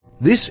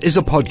This is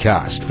a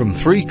podcast from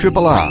 3RRR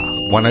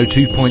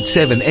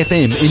 102.7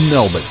 FM in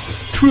Melbourne.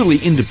 Truly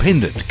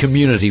independent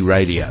community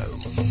radio.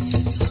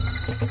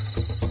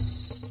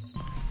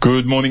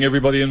 Good morning,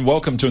 everybody, and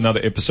welcome to another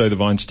episode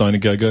of Einstein A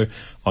Go-Go.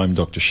 I'm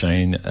Dr.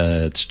 Shane.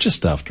 It's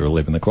just after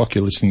 11 o'clock.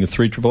 You're listening to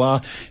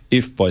 3RRR.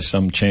 If by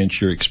some chance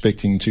you're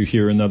expecting to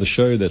hear another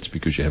show, that's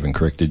because you haven't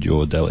corrected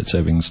your daylight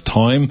savings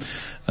time.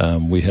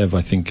 We have,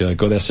 I think,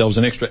 got ourselves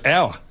an extra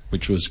hour,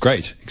 which was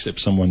great,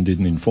 except someone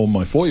didn't inform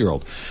my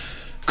 4-year-old.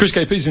 Chris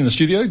KP's in the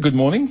studio. Good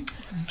morning.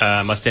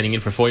 Am I standing in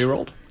for a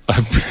 4-year-old?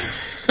 I'm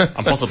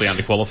possibly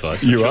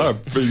underqualified.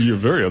 You're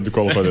very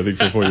underqualified, I think,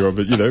 for a 4-year-old,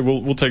 but, you know,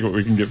 we'll take what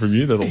we can get from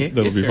you. That'll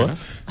be fun.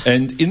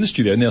 And in the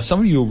studio, now,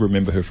 some of you will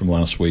remember her from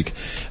last week.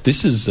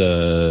 This is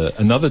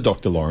another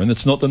Dr. Lauren.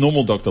 It's not the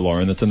normal Dr.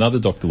 Lauren. It's another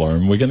Dr.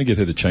 Lauren. We're going to get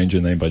her to change her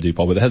name by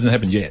default, but it hasn't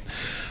happened yet.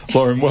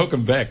 Lauren,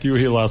 welcome back. You were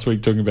here last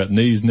week talking about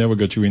knees. Now we've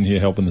got you in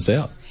here helping us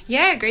out.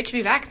 Yeah, great to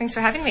be back. Thanks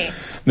for having me.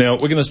 Now,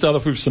 we're going to start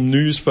off with some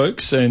news,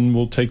 folks, and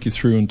we'll take you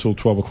through until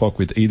 12 o'clock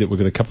with Edith. We've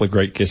got a couple of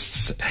great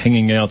guests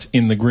hanging out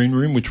in the green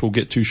room, which we'll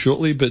get to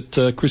shortly. But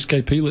Chris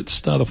KP, let's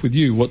start off with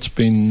you. What's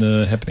been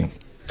happening?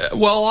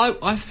 Well,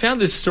 I found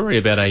this story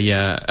about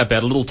a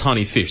little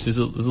tiny fish. There's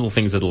little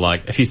things that are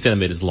like a few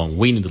centimetres long,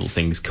 weeny little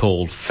things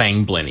called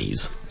fang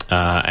blennies.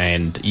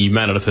 And you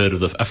may not have heard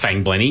of a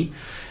fang blenny.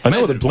 I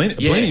know the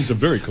blennies are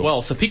very cool.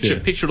 Well, so picture a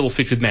little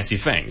fish with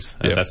massive fangs.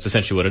 That's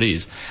essentially what it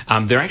is.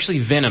 They're actually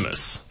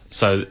venomous.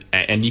 So,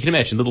 and you can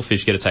imagine little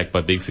fish get attacked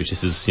by big fish.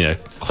 This is, you know,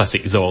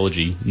 classic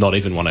zoology, not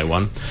even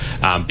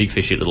 101. Big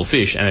fish eat little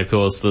fish. And of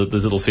course, the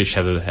little fish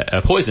have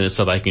a poisonous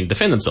so they can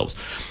defend themselves.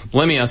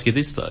 Let me ask you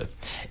this though.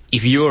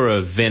 If you're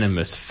a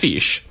venomous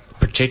fish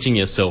protecting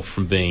yourself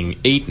from being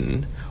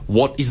eaten,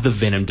 what is the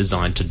venom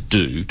designed to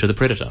do to the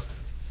predator?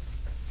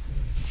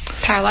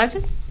 Paralyze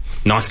it?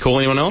 Nice call,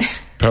 anyone else?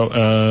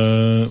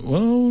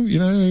 Well, you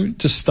know,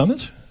 just stun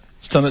it.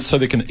 Stun it so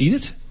they can eat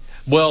it.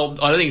 Well,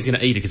 I don't think it's going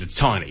to eat it because it's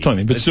tiny.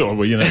 Tiny, but still,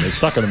 well, you know, they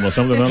suck at them or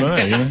something, I don't know,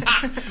 you know.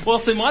 Well,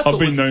 see, my thought I've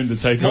been known to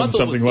take on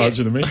something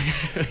larger than me.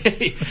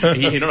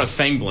 You're not a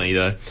fang blenny,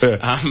 though.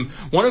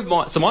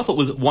 Yeah. So my thought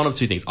was one of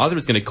two things. Either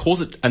it's going to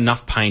cause it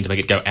enough pain to make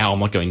it go, ow, I'm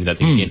not going into that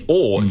thing again,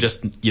 or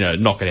just, you know,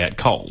 knock it out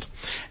cold.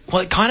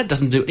 Well, it kind of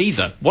doesn't do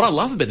either. What I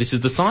love about this is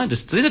the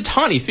scientists, these are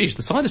tiny fish,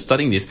 the scientists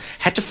studying this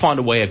had to find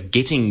a way of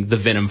getting the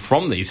venom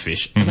from these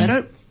fish, and they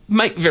don't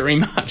make very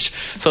much.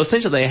 So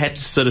essentially they had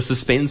to sort of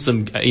suspend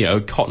some, you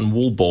know, cotton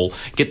wool ball,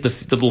 get the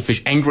little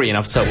fish angry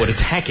enough so it would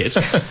attack it,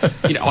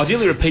 you know,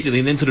 ideally repeatedly,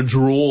 and then sort of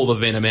draw the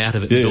venom out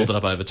of it and build it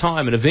up over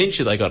time, and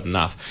eventually they got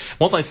enough.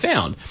 What they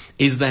found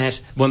is that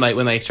when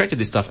they extracted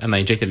this stuff and they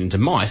injected it into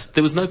mice,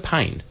 there was no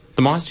pain.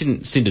 The mice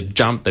didn't seem to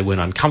jump, they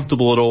weren't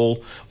uncomfortable at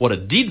all. What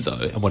it did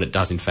though, and what it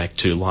does in fact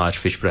to large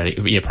fish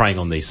preying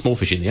on these small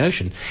fish in the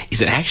ocean,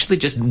 is it actually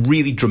just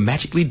really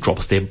dramatically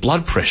drops their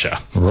blood pressure.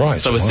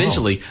 Right. So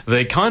essentially,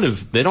 they're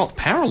not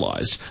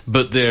paralysed,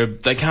 but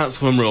they can't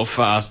swim real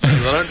fast, they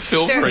don't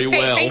feel very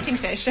well. Fainting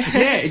fish.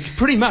 Yeah, it's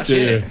pretty much,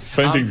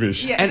 fainting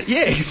fish. Yeah. And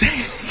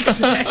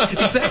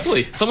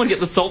exactly. Someone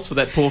get the salts for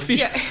that poor fish.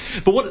 Yeah.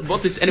 But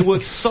and it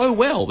works so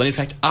well that in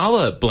fact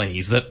other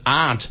blennies that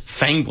aren't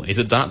fang blennies,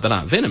 that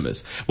aren't venomous,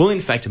 will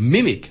in fact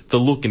mimic the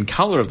look and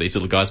colour of these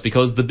little guys,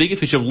 because the bigger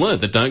fish have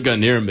learned that don't go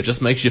near them, it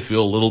just makes you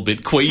feel a little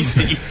bit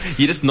queasy.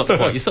 You're just not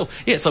quite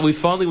yourself. Yeah, so we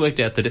finally worked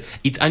out that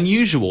it's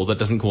unusual that it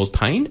doesn't cause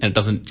pain and it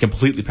doesn't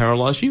completely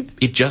paralyse you.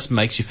 It just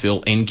makes you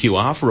feel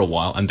NQR for a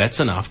while, and that's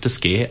enough to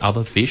scare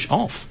other fish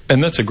off.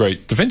 And that's a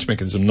great defence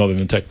mechanism, not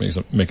an attack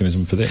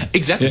mechanism for them.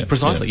 Exactly,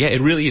 precisely. Yeah, it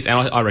really is. And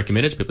I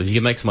recommend it to people. If you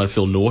can make someone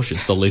feel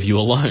nauseous, they'll leave you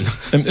alone.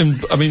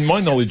 And I mean,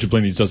 my knowledge of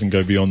blennies doesn't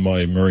go beyond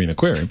my marine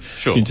aquarium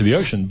into the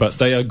ocean, but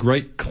they are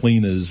great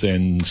cleaners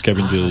and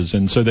scavengers,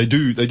 and so they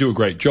do a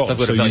great job.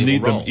 So you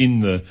need them in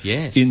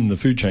the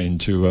food chain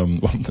to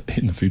in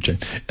the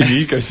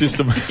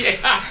ecosystem.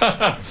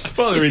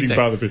 Well, they're eating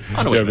part of it.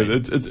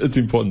 But it's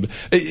important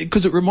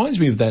because it reminds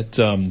me of that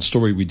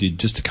story we did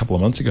just a couple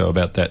of months ago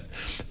about that.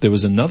 There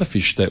was another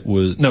fish it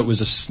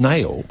was a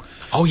snail.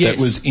 Oh yes,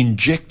 that was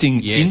injecting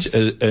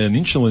an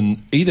insulin,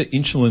 either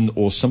insulin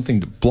or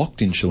something that blocked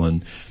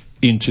insulin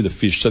into the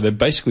fish. So they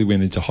basically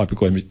went into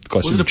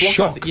hypoglycemic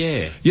shock.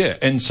 Yeah.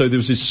 And so there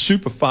was this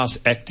super fast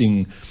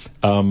acting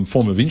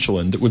form of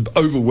insulin that would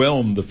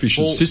overwhelm the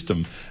fish's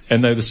system.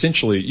 And they'd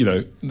essentially, you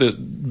know,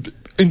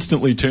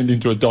 instantly turned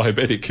into a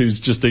diabetic who's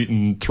just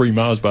eaten 3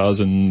 Mars bars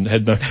and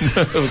had no,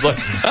 it was like,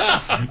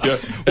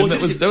 Well, that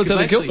was how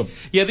they killed them.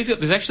 Yeah,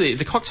 there's actually,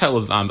 it's a cocktail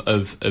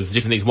of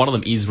different things. One of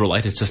them is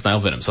related to snail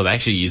venom. So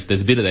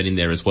there's a bit of that in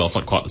there as well. It's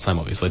not quite the same,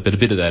 obviously, but a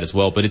bit of that as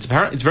well. But it's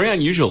very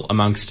unusual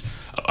amongst,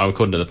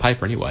 according to the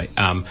paper anyway,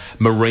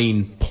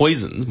 marine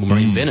poisons,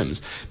 marine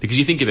venoms. Because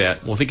you think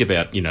about,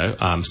 you know,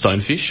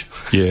 stonefish.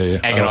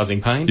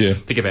 Agonising pain. Yeah.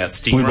 Think about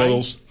stingray. Blue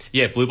bottles.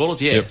 Yeah, blue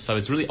bottles, yeah. Yep. So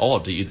it's really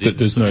odd that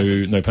there's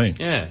no pain.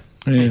 Yeah.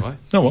 Yeah. Anyway,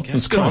 no, well,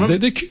 that's kind.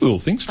 They're cute little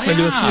things. Maybe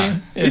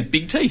that's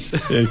big teeth.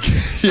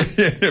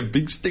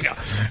 Big sticker.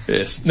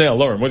 Yes. Now,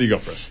 Lauren, what do you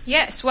got for us?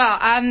 Yes. Well,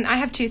 I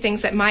have two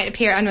things that might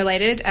appear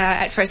unrelated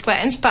at first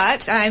glance,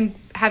 but I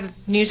have a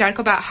news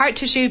article about heart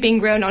tissue being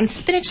grown on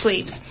spinach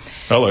leaves.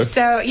 Hello.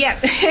 So, yeah,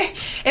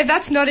 if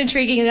that's not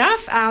intriguing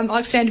enough, I'll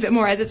expand a bit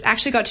more, as it's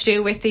actually got to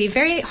do with the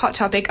very hot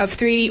topic of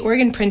 3D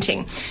organ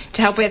printing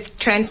to help with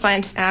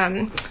transplants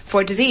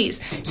for disease.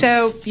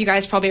 So you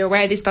guys probably are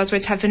aware these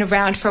buzzwords have been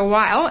around for a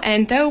while,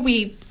 and though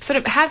we sort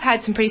of have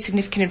had some pretty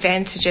significant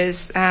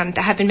advantages that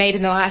have been made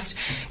in the last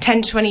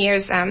 10 to 20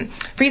 years,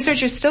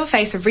 researchers still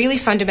face a really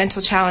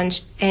fundamental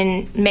challenge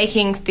in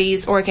making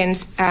these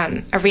organs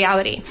a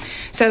reality.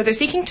 So they're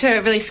seeking to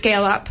really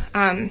scale up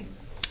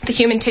the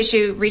human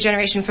tissue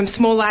regeneration from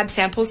small lab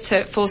samples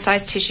to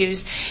full-size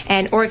tissues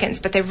and organs,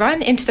 but they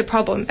run into the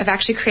problem of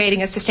actually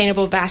creating a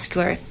sustainable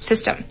vascular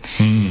system.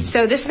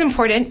 So this is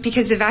important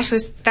because the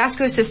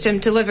vascular system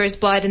delivers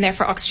blood and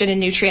therefore oxygen and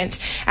nutrients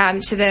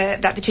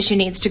that the tissue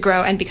needs to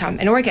grow and become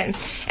an organ.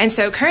 And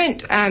so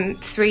current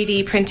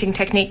 3D printing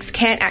techniques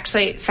can't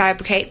actually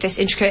fabricate this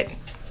intricate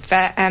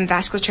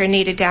vasculature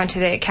needed down to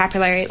the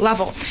capillary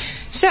level.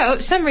 So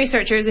some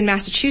researchers in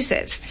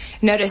Massachusetts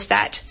noticed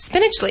that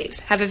spinach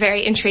leaves have a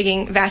very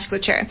intriguing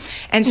vasculature.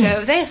 And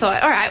so they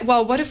thought, all right,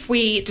 well, what if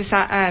we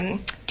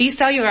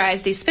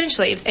decellularize these spinach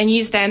leaves and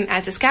use them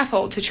as a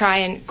scaffold to try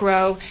and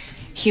grow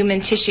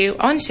human tissue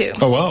onto?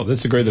 Oh, wow,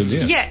 that's a great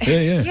idea.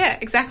 Yeah,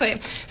 exactly.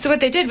 So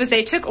what they did was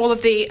they took all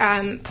of the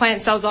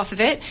plant cells off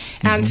of it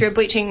through a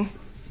bleaching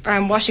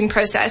washing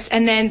process,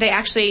 and then they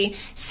actually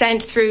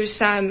sent through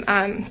some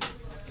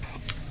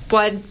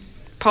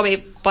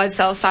probably blood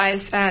cell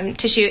size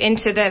tissue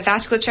into the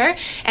vasculature,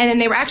 and then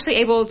they were actually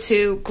able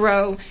to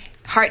grow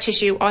heart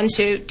tissue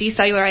onto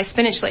decellularized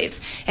spinach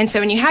leaves. And so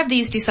when you have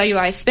these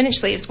decellularized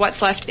spinach leaves,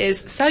 what's left is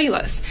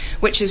cellulose,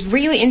 which is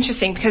really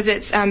interesting because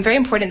it's very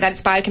important that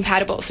it's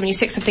biocompatible. So when you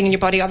stick something in your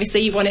body,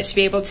 obviously you want it to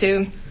be able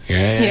to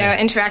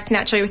interact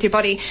naturally with your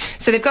body.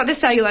 So they've got the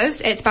cellulose,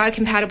 it's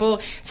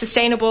biocompatible,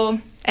 sustainable,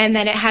 and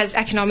then it has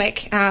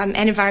economic and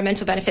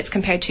environmental benefits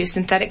compared to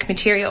synthetic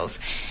materials.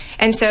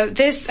 And so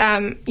this,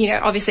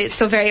 obviously it's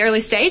still very early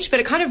stage, but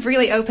it kind of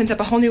really opens up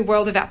a whole new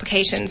world of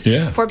applications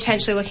for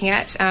potentially looking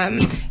at,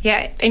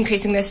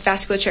 increasing this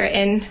vasculature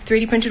in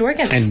 3D printed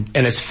organs.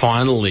 And it's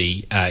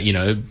finally,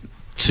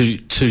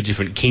 two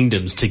different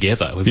kingdoms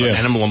together. We've got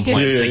animal and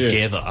plant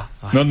together.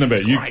 Nothing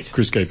about you,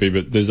 Chris KP,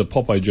 but there's a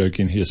Popeye joke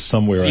in here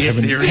somewhere. Yes,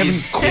 I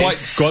haven't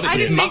quite got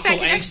it yet. Muscle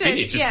and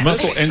spinach. Yeah.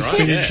 Muscle and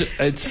spinach.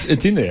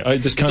 It's in there. I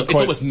just can't It's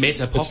almost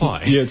meta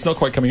Popeye. It's not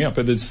quite coming out,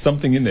 but there's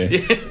something in there.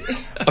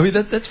 I mean,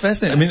 that's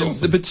fascinating. That's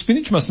awesome. But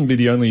spinach mustn't be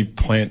the only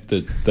plant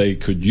that they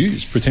could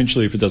use,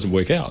 potentially, if it doesn't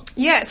work out.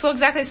 Yes, well,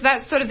 exactly. So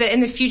that's sort of in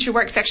the future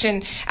work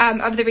section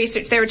of the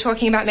research. They were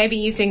talking about maybe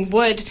using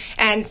wood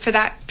and for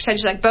that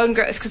potentially like bone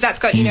growth, because that's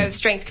got,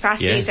 strength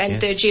capacities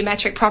the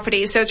geometric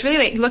properties. So it's really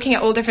like looking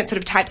at all different sort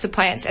of types of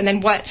plants, and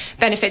then what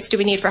benefits do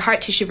we need for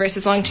heart tissue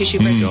versus lung tissue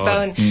versus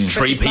bone.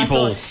 Tree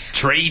people.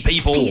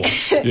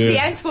 The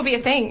ants will be a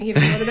thing. One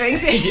of the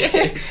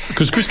things.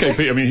 Because Chris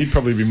KP, he'd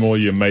probably be more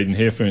your maiden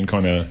hair fern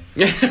kind of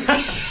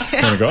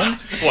guy.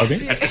 I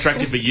think.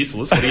 Attractive but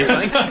useless. What are you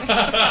saying?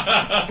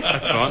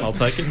 That's fine. I'll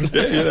take it.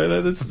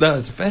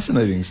 That's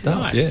fascinating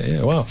stuff. Nice.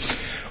 Yeah. Wow.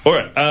 All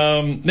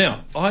right.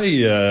 Now,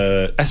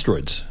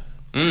 asteroids.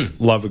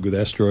 Love a good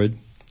asteroid.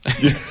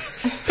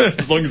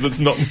 As long as it's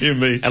not near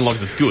me. And as long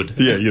as it's good.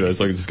 Yeah, as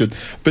long as it's good.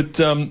 But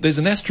there's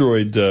an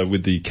asteroid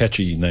with the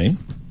catchy name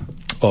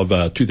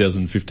of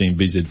 2015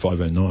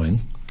 BZ509.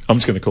 I'm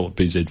just going to call it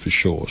BZ for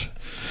short.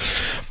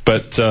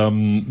 But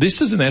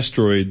this is an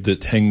asteroid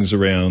that hangs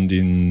around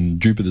in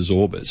Jupiter's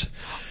orbit.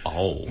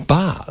 Oh.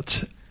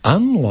 But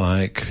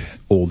unlike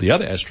all the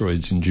other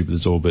asteroids in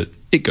Jupiter's orbit,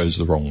 it goes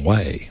the wrong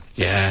way.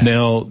 Yeah.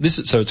 Now,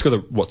 it's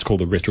got what's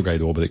called a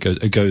retrograde orbit.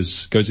 It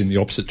goes in the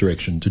opposite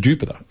direction to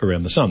Jupiter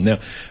around the sun. Now,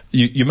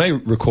 you may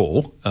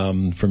recall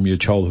from your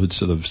childhood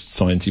sort of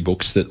sciencey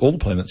books that all the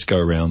planets go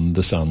around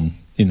the sun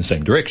in the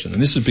same direction,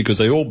 and this is because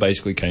they all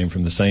basically came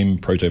from the same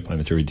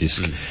protoplanetary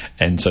disk,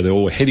 and so they're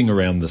all heading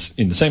around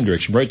in the same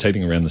direction,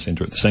 rotating around the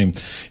center in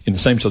the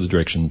same sort of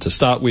direction to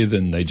start with,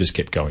 and they just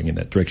kept going in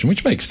that direction,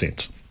 which makes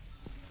sense.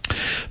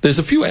 There's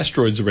a few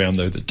asteroids around,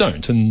 though, that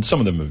don't, and some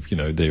of them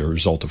are, they're a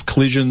result of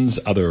collisions,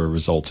 other are a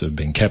result of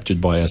being captured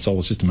by our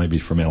solar system, maybe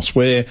from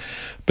elsewhere.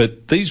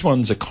 But these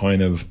ones are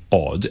kind of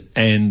odd,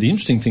 and the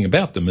interesting thing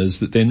about them is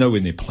that they're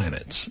nowhere near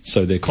planets,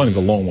 so they're kind of a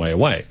long way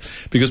away.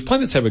 Because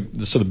planets have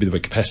a sort of bit of a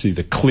capacity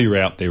to clear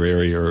out their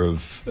area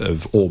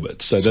of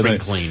orbit. So spring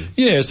clean.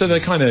 Yeah, so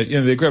they kind of,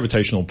 their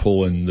gravitational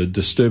pull and the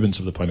disturbance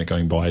of the planet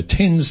going by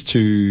tends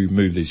to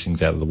move these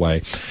things out of the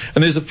way.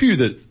 And there's a few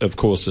that, of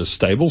course, are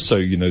stable,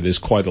 so, there's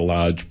quite a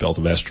large belt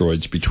of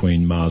asteroids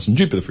between Mars and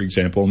Jupiter, for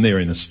example, and they're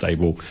in a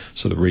stable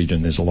sort of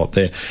region. There's a lot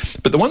there.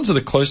 But the ones that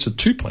are closer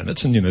to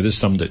planets, and, there's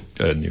some that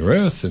near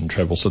Earth and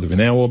travel sort of in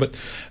our orbit,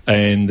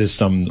 and there's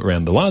some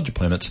around the larger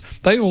planets,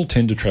 they all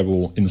tend to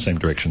travel in the same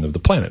direction of the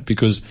planet,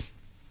 because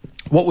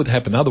what would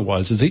happen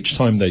otherwise is each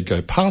time they'd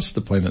go past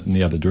the planet in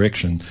the other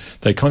direction,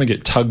 they kind of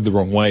get tugged the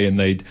wrong way, and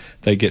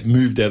they get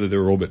moved out of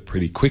their orbit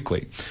pretty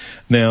quickly.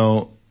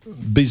 Now,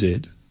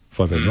 BZ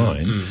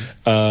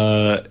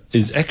 509,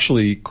 is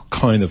actually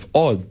kind of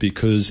odd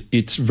because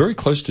it's very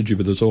close to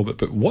Jupiter's orbit.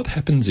 But what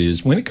happens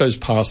is when it goes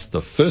past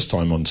the first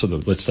time on sort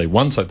of, let's say,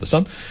 one side of the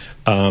sun,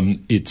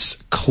 it's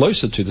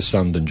closer to the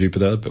sun than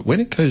Jupiter. But when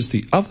it goes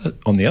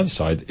on the other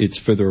side, it's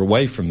further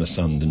away from the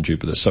sun than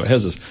Jupiter. So it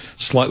has a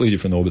slightly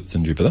different orbit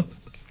than Jupiter.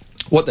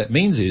 What that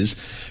means is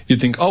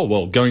you'd think, oh,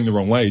 well, going the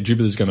wrong way,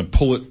 Jupiter's going to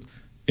pull it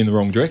in the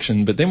wrong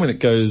direction. But then when it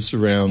goes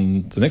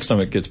around, the next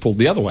time it gets pulled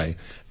the other way,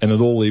 and it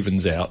all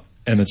evens out.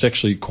 And it's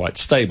actually quite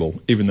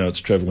stable, even though it's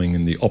travelling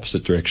in the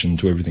opposite direction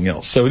to everything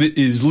else. So it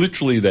is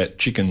literally that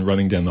chicken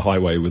running down the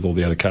highway with all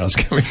the other cars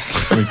coming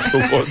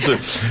towards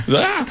it.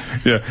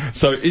 Yeah.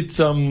 So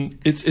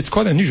it's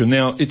quite unusual.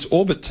 Now, its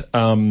orbit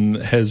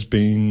has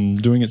been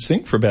doing its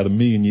thing for about 1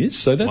 million years.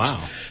 So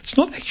it's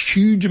not a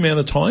huge amount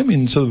of time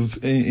in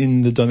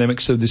in the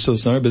dynamics of this sort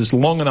of scenario, but it's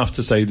long enough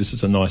to say this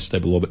is a nice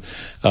stable orbit.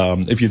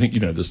 If you think,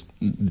 this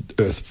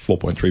Earth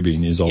 4.3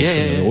 billion years old,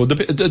 or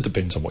it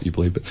depends on what you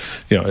believe, but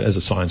as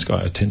a science guy,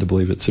 I tend to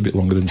believe it's a bit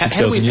longer than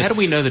 6,000 years. How do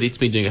we know that it's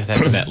been doing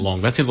that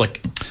long? That seems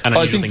like an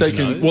unusual thing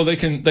to know. Well, they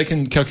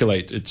can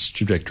calculate its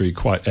trajectory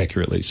quite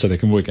accurately, so they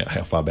can work out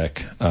how far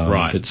back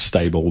it's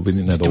stable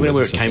within that orbit. Do we know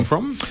where it came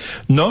from?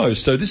 No.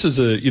 So this is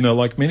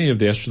like many of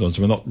the astronauts,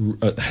 we're not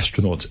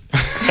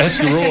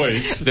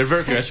asteroids. There are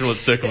very few astronauts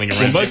circling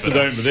around. Well, most of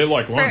them, but they're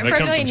like one. They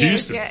come from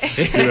Houston. Yeah.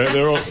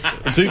 They're all,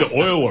 it's either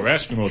oil or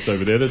astronauts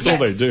over there. That's all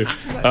they do.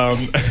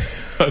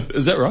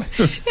 Is that right?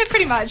 Yeah,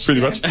 pretty much. Pretty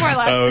much. More or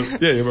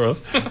less. More or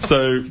less.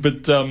 So,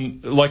 but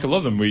like a lot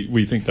of them,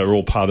 we think they're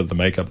all part of the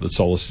makeup of the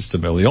solar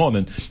system early on.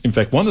 And in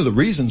fact, one of the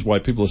reasons why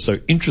people are so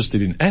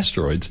interested in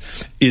asteroids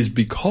is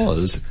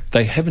because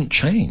they haven't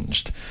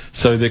changed.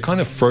 So they're kind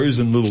of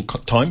frozen little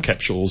time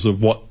capsules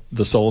of what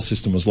the solar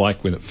system was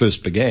like when it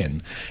first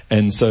began.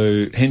 And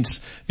so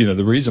hence,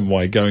 the reason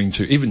why going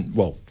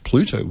to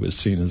Pluto was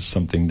seen as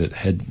something that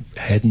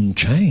hadn't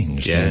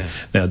changed. Yeah.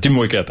 Now, it didn't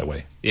work out that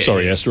way. Yeah,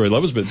 sorry, asteroid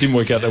lovers, but it didn't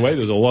work out that way. There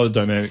was a lot of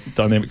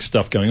dynamic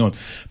stuff going on.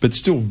 But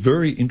still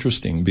very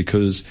interesting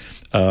because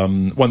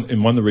one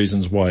of the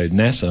reasons why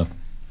NASA,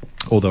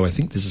 although I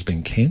think this has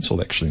been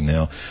cancelled actually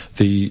now,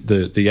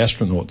 the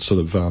astronaut sort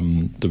of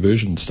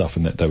diversion stuff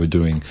and that they were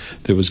doing,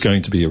 there was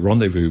going to be a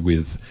rendezvous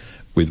with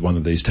one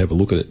of these to have a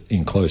look at it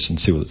in close and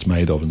see what it's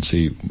made of and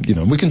see,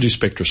 we can do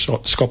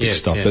spectroscopic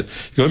stuff, but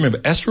you've got to remember,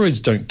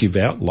 asteroids don't give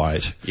out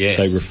light. Yes.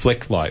 They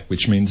reflect light,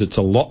 which means it's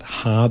a lot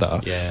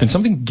harder. Yeah. When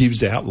something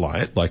gives out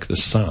light, like the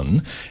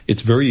sun,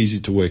 it's very easy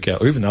to work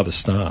out, or even other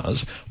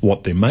stars,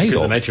 what they're made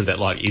of. The nature of that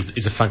light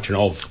is a function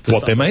of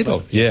what they're made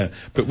of. Yeah.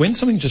 But when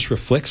something just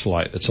reflects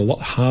light, it's a lot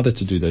harder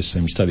to do those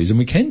same studies. And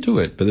we can do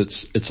it, but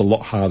it's a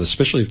lot harder,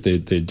 especially if they're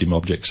dim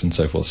objects and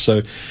so forth.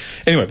 So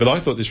anyway, but I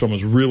thought this one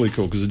was really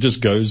cool because it just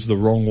goes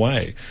the wrong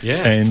way.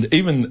 Yeah. And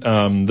even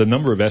the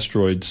number of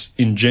asteroids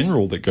in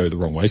general that go the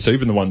wrong way, so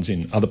even the ones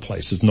in other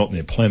places, not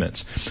near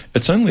planets,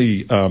 it's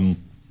only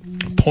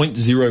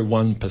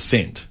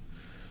 0.01%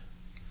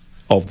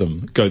 of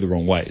them go the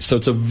wrong way. So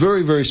it's a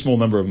very, very small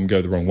number of them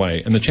go the wrong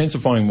way. And the chance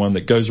of finding one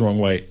that goes the wrong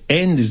way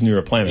and is near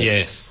a planet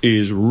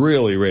is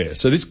really rare.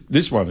 So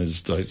this one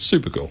is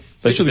super cool.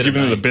 They should have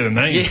given it a better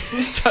name. Yeah,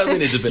 totally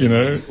needs a better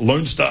name.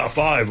 Lone Star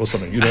 5 or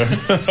something, I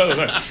don't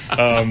know.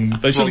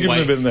 They should have given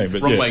it a better name.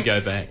 But wrong way, go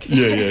back.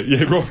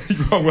 Yeah.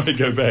 Wrong way,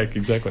 go back.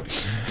 Exactly.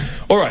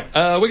 All right.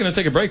 We're going to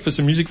take a break for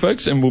some music,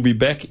 folks, and we'll be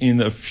back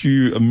in a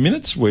few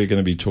minutes. We're going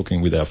to be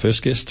talking with our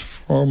first guest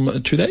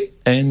from today.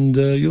 And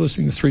you're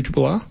listening to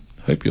 3RRR.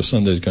 Hope your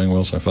Sunday's going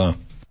well so far.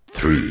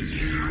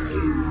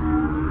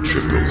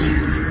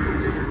 3RRR.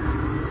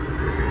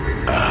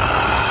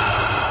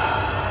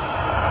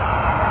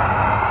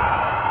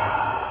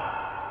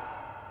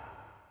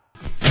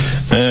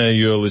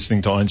 You're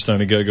listening to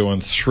Einstein A Go-Go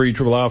on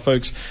 3RRR,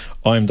 folks.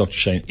 I'm Dr.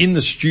 Shane. In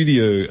the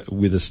studio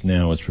with us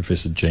now is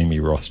Professor Jamie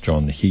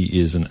Rothjohn.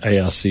 He is an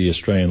ARC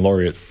Australian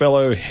Laureate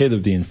Fellow, Head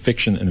of the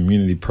Infection and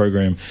Immunity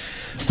Program,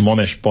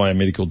 Monash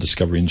Biomedical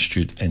Discovery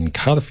Institute and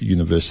Cardiff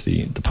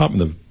University,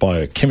 Department of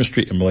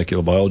Biochemistry and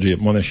Molecular Biology at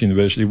Monash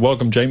University.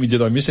 Welcome, Jamie.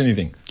 Did I miss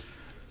anything?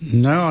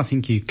 No, I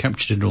think you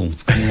captured it all.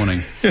 Good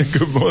morning.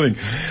 Good morning.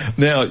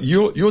 Now,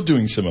 you're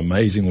doing some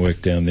amazing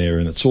work down there,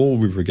 and it's all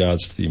with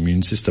regards to the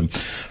immune system.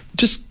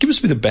 Just give us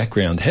a bit of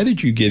background. How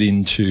did you get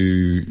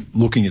into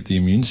looking at the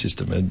immune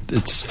system?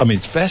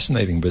 It's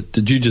fascinating, but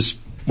did you just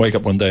wake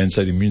up one day and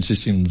say the immune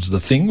system's the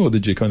thing, or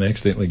did you kind of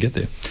accidentally get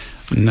there?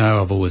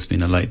 No, I've always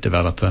been a late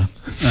developer.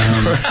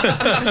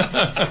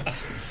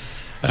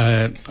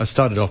 I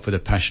started off with a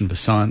passion for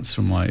science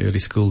from my early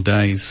school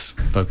days,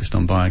 focused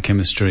on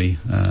biochemistry,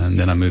 and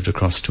then I moved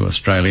across to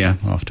Australia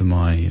after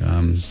my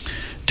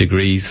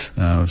degrees.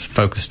 I was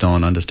focused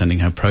on understanding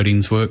how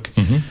proteins work,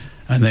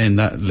 and then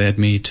that led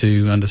me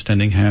to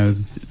understanding how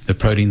the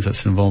proteins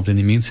that's involved in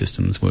the immune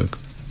systems work.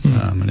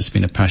 And it's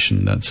been a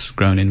passion that's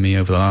grown in me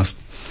over the last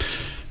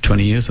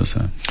 20 years or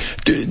so.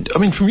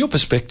 From your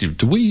perspective,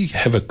 do we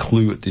have a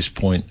clue at this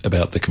point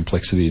about the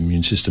complexity of the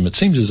immune system? It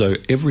seems as though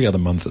every other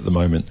month at the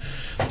moment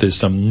there's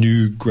some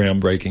new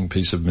groundbreaking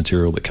piece of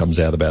material that comes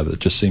out about it. It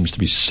just seems to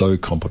be so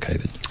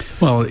complicated.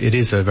 Well, it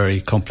is a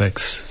very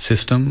complex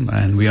system,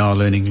 and we are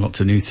learning lots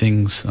of new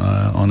things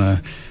on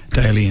a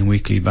daily and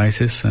weekly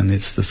basis, and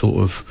it's the sort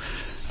of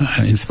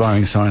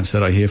inspiring science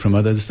that I hear from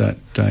others that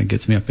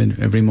gets me up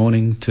every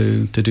morning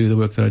to do the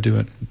work that I do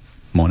at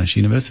Monash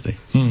University.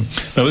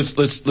 Now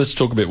let's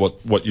talk about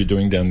what you're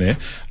doing down there.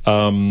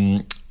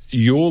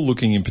 You're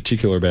looking in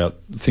particular about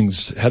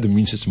things, how the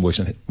immune system works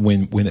and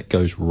when it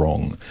goes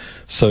wrong.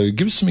 So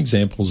give us some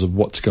examples of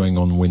what's going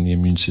on when the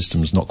immune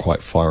system is not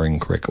quite firing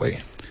correctly.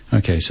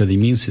 Okay, so the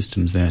immune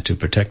system's there to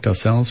protect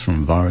ourselves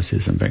from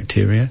viruses and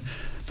bacteria,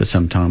 but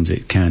sometimes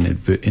it can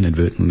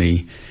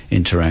inadvertently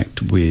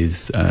interact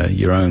with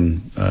your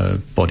own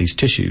body's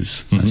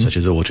tissues, such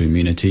as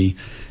autoimmunity,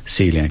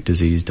 celiac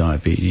disease,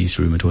 diabetes,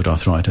 rheumatoid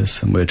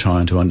arthritis, and we're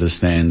trying to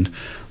understand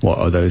what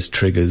are those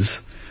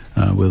triggers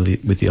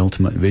with the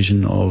ultimate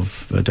vision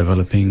of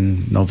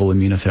developing novel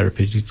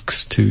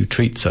immunotherapeutics to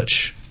treat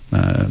such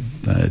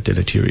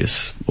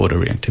deleterious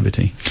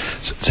autoreactivity.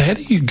 So how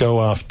do you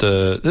go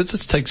after,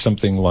 let's take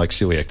something like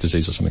celiac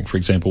disease or something, for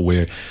example,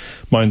 where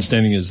my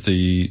understanding is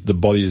the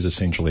body is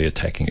essentially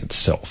attacking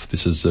itself.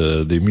 This is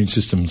the immune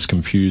system's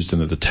confused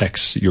and it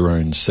attacks your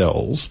own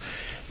cells.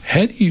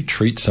 How do you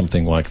treat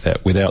something like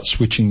that without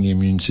switching the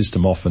immune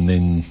system off and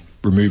then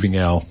removing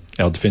our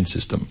defense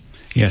system?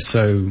 Yes,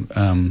 so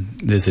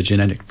there's a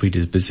genetic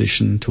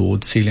predisposition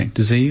towards celiac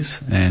disease,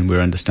 and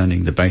we're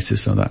understanding the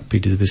basis of that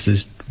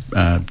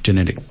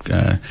genetic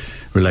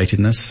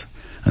relatedness.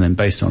 And then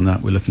based on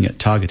that, we're looking at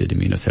targeted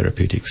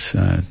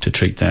immunotherapeutics to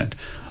treat that,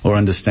 or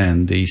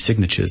understand the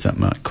signatures that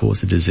might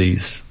cause the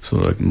disease,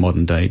 sort of like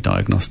modern-day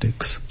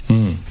diagnostics.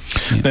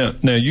 Yeah.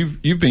 Now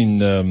you've been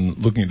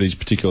looking at these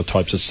particular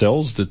types of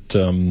cells that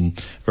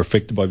are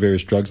affected by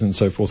various drugs and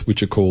so forth,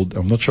 which are called,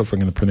 I'm not sure if I'm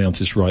going to pronounce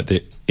this right,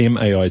 they're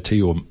MAIT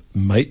or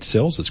mate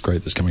cells. It's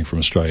great that's coming from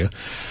Australia.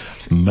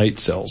 Mate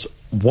cells.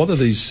 What are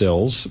these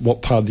cells?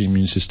 What part of the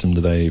immune system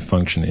do they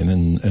function in,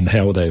 and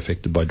how are they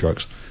affected by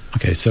drugs?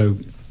 Okay, so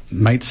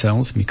mate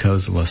cells,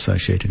 mucosal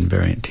associated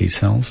invariant T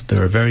cells,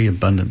 they're a very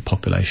abundant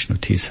population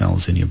of T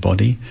cells in your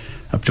body,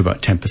 up to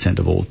about 10%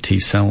 of all T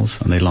cells,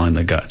 and they line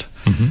the gut.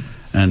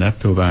 And up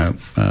to about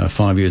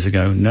 5 years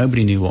ago,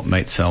 nobody knew what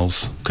mate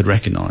cells could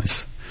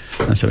recognise.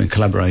 And so in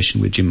collaboration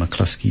with Jim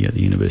McCluskey at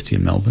the University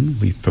of Melbourne,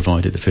 we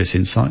provided the first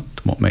insight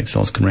to what mate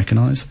cells can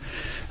recognise.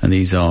 And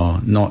these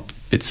are not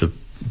bits of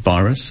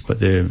virus, but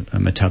they're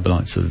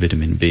metabolites of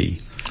vitamin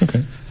B.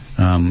 Okay.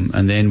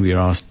 And then we are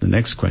asked, the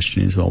next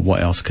question is, well,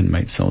 what else can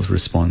mate cells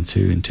respond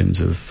to in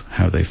terms of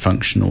how they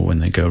function or when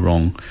they go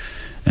wrong?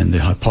 And the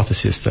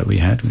hypothesis that we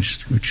had,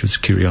 which was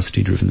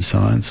curiosity-driven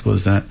science,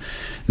 was that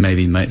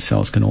maybe mate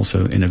cells can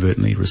also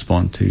inadvertently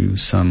respond to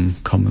some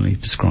commonly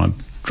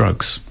prescribed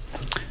drugs.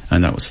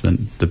 And that was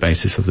the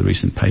basis of the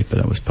recent paper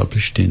that was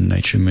published in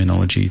Nature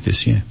Immunology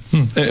this year.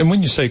 And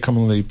when you say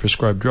commonly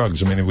prescribed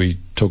drugs, I mean, are we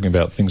talking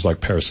about things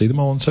like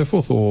paracetamol and so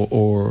forth,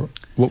 or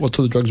what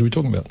sort of drugs are we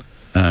talking about?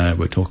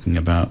 We're talking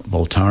about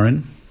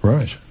Voltaren.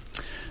 Right.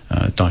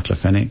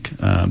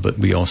 Diclofenac, but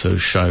we also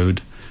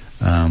showed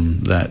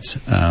that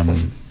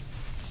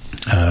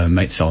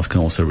mate cells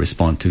can also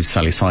respond to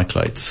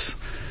salicylates,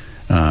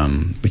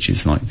 which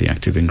is like the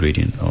active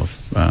ingredient of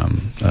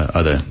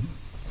other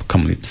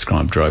commonly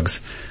prescribed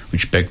drugs,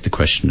 which begged the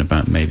question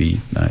about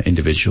maybe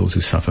individuals who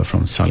suffer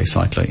from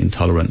salicylate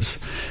intolerance,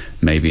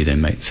 maybe their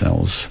mate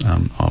cells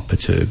are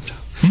perturbed.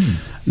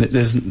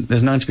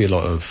 There's known to be a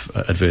lot of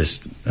adverse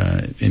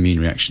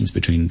immune reactions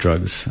between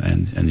drugs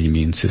and the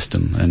immune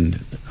system, and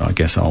I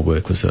guess our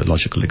work was a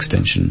logical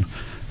extension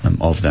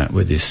of that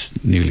with this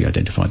newly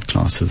identified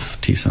class of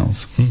T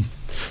cells.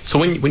 So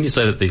when you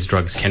say that these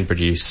drugs can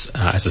produce,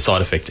 as a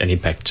side effect, an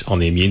impact on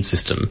the immune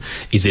system,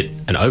 is it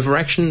an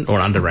overaction or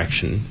an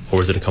underaction,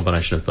 or is it a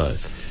combination of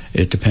both?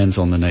 It depends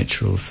on the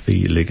nature of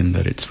the ligand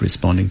that it's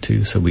responding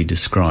to. So we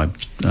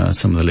described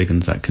some of the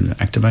ligands that can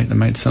activate the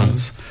mate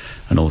cells,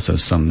 and also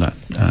some that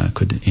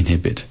could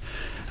inhibit.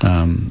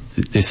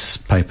 This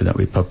paper that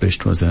we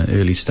published was an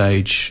early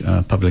stage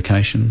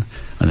publication,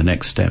 and the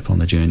next step on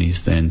the journey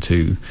is then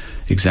to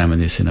examine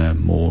this in a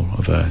more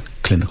of a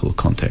clinical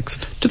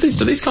context. Do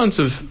these kinds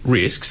of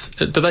risks,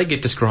 do they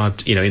get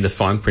described, in the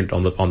fine print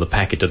on the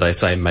packet? Do they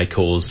say may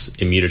cause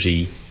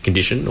immunity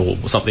condition or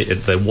something? Do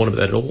they warn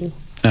about that at all?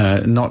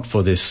 Not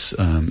for this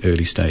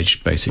early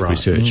stage basic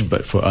research,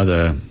 but for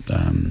other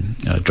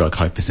drug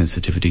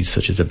hypersensitivities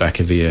such as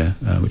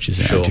abacavir, which is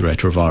an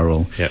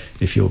antiretroviral. Yep.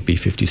 If you're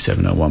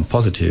B5701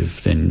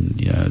 positive,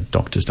 then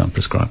doctors don't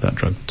prescribe that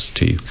drug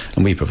to you.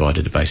 And we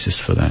provided a basis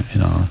for that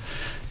in our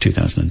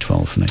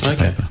 2012 Nature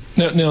paper.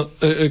 Now,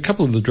 a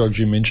couple of the drugs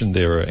you mentioned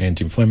there are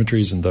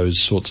anti-inflammatories and those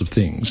sorts of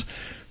things.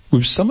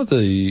 With some of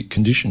the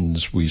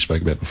conditions we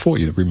spoke about before,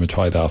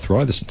 rheumatoid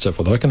arthritis and so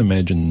forth, I can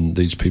imagine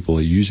these people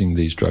are using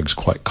these drugs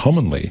quite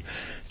commonly.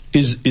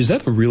 Is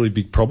that a really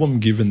big problem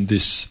given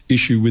this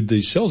issue with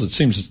these cells? It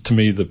seems to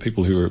me that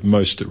people who are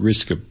most at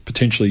risk are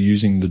potentially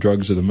using the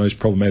drugs that are most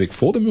problematic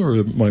for them, or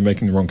am I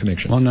making the wrong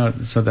connection? Well, no,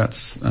 so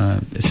that's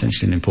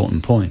essentially an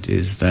important point,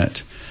 is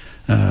that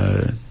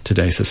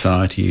today's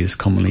society is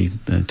commonly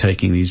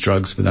taking these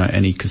drugs without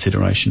any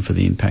consideration for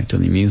the impact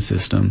on the immune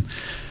system,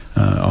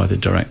 either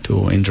direct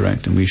or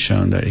indirect, and we've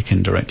shown that it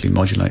can directly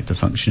modulate the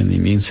function in the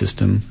immune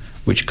system,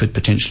 which could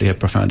potentially have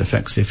profound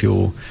effects if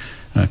you're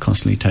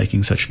constantly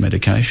taking such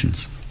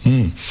medications.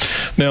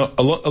 Now,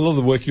 a lot of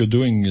the work you're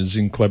doing is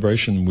in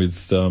collaboration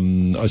with,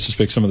 I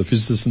suspect, some of the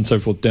physicists and so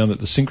forth down at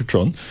the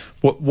synchrotron.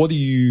 What do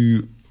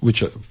you...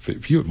 Which, for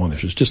you at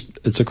Monash,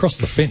 it's across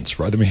the fence,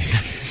 right? I mean,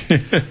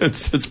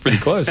 it's pretty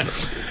close.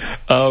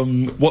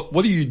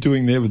 What are you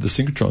doing there with the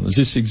synchrotron? Is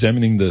this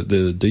examining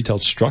the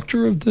detailed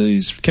structure of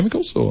these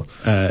chemicals, or?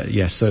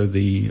 So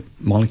the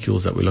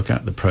molecules that we look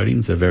at, the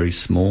proteins, they're very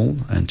small,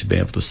 and to be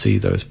able to see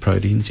those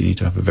proteins, you need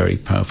to have a very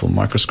powerful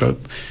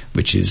microscope,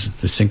 which is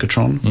the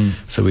synchrotron.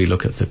 So we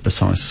look at the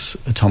precise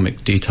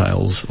atomic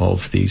details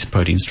of these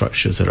protein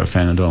structures that are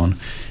found on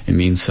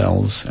immune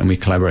cells, and we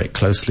collaborate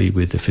closely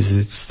with the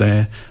physicists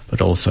there,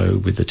 but also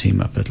with the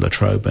team up at La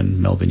Trobe and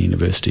Melbourne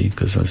University,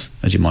 because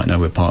as you might know,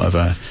 we're part of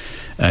a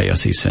ARC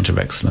Centre of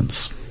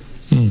Excellence.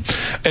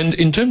 And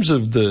in terms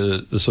of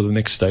the sort of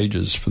next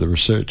stages for the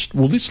research,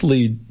 will this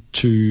lead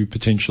to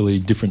potentially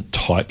different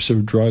types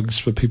of drugs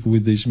for people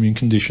with these immune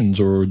conditions,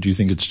 or do you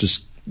think it's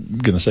just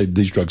going to say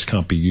these drugs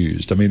can't be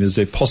used? I mean, is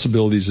there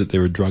possibilities that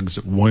there are drugs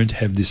that won't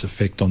have this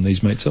effect on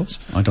these mate cells?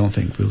 I don't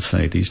think we'll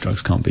say these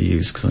drugs can't be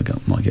used, because I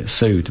might get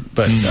sued.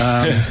 But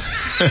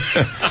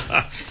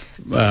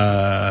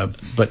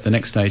but the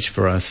next stage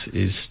for us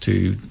is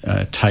to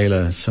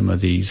tailor some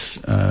of these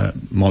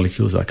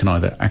molecules that can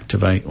either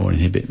activate or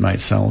inhibit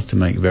mate cells to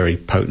make very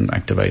potent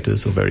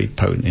activators or very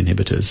potent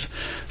inhibitors,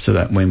 so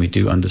that when we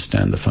do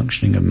understand the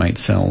functioning of mate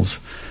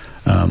cells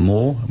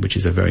more, which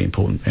is a very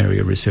important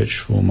area of research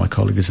for my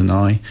colleagues and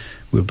I,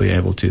 we'll be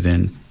able to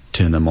then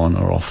turn them on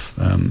or off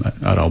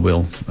at our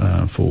will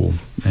for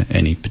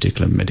any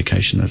particular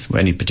medication,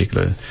 any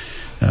particular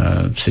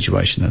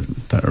situation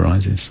that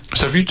arises.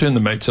 So if you turn the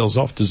mate cells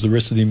off, does the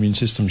rest of the immune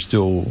system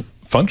still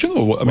function,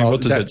 or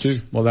what does that do?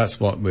 Well, that's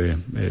what we're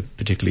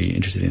particularly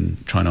interested in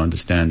trying to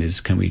understand,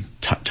 is can we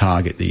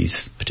target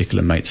these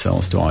particular mate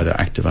cells to either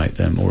activate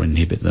them or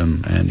inhibit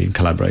them, and in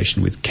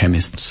collaboration with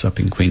chemists up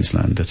in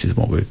Queensland, that is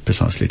what we're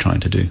precisely trying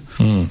to do.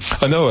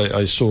 I know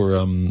I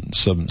saw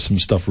some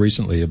stuff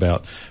recently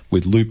about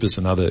with lupus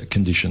and other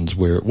conditions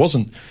where it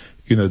wasn't,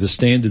 the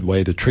standard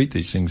way to treat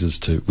these things is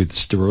with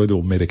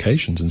steroidal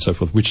medications and so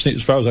forth, which,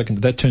 as far as I can,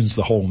 that turns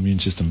the whole immune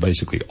system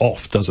basically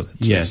off, doesn't it?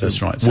 Yes,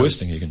 that's right. Worst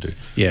thing you can do.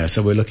 Yeah,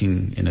 so we're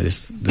looking,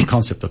 the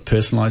concept of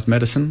personalised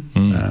medicine,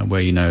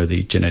 where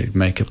the genetic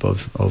makeup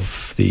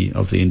of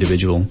the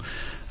individual,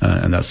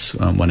 and that's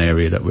one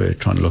area that we're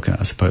trying to look at,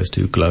 as opposed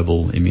to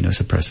global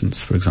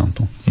immunosuppressants, for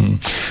example.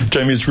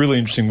 Jamie, it's really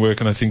interesting work,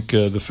 and I think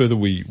the further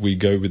we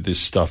go with this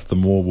stuff, the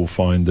more we'll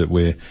find that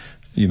we're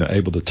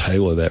able to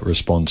tailor that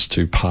response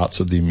to parts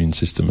of the immune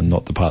system and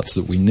not the parts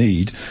that we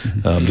need,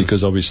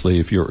 because obviously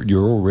if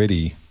you're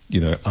already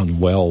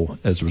unwell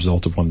as a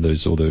result of one of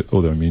those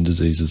autoimmune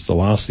diseases, the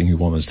last thing you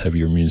want is to have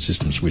your immune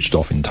system switched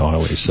off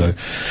entirely. So,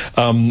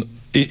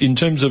 in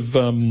terms of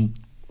the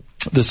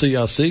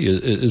CRC,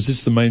 is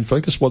this the main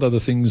focus? What other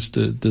things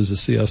does the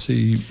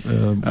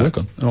CRC work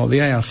on? Well,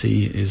 the ARC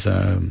is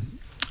a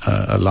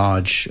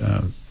large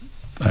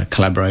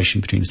collaboration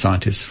between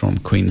scientists from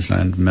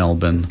Queensland,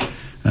 Melbourne,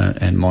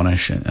 and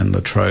Monash and La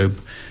Trobe,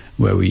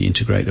 where we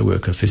integrate the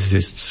work of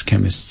physicists,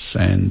 chemists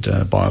and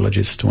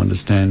biologists to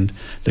understand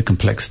the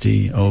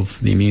complexity of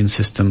the immune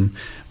system,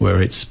 where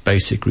it's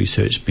basic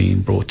research being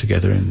brought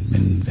together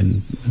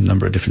in a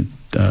number of different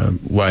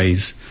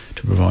ways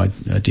to provide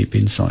deep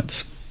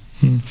insights.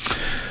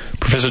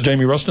 Professor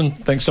Jamie Roston,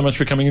 thanks so much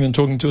for coming in and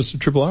talking to us at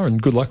Triple R, and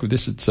good luck with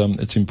this. It's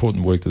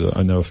important work that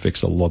I know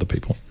affects a lot of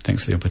people.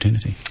 Thanks for the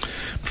opportunity.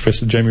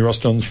 Professor Jamie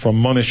Roston from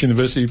Monash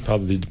University,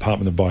 part of the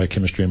Department of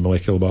Biochemistry and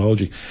Molecular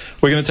Biology.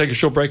 We're going to take a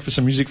short break for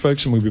some music,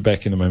 folks, and we'll be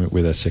back in a moment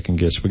with our second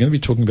guest. We're going to be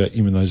talking about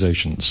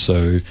immunisations.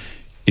 So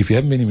if you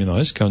haven't been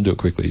immunised, go and do it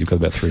quickly. You've got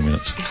about 3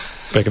 minutes.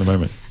 Back in a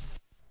moment.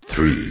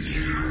 3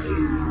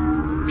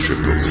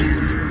 Triple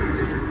R.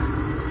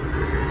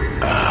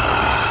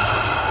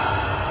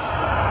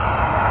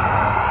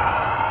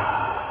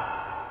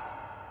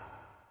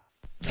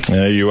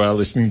 You are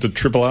listening to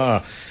Triple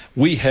R.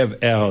 We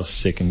have our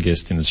second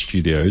guest in the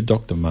studio,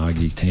 Dr.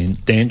 Margie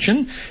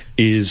Danchin.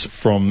 She's a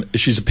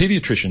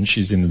paediatrician.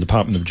 She's in the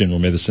Department of General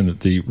Medicine at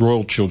the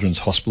Royal Children's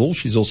Hospital.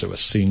 She's also a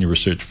senior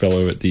research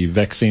fellow at the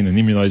Vaccine and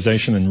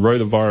Immunisation and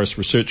Rotavirus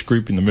Research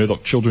Group in the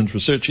Murdoch Children's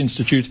Research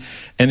Institute,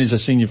 and is a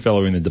senior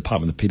fellow in the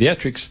Department of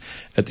Paediatrics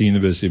at the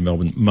University of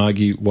Melbourne.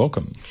 Margie,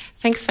 welcome.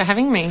 Thanks for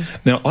having me.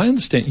 Now, I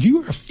understand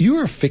you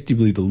are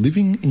effectively the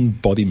living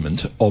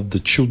embodiment of the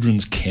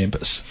children's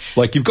campus.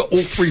 Like, you've got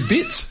all three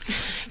bits.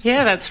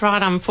 Yeah, that's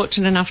right. I'm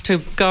fortunate enough to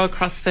go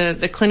across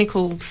the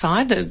clinical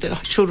side, the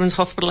Children's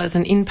Hospital as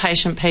an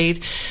inpatient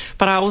ped,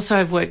 but I also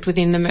have worked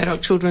within the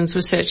Murdoch Children's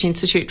Research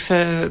Institute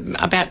for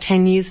about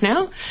 10 years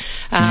now,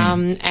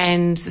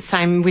 and the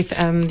same with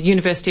the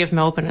University of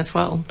Melbourne as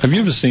well. Have you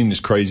ever seen this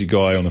crazy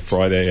guy on a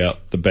Friday out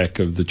the back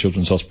of the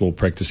Children's Hospital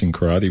practicing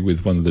karate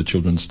with one of the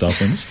children's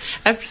staff members?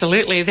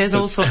 Absolutely. There's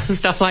all sorts of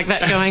stuff like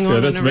that going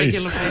on a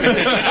regular basis.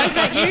 Is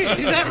that you?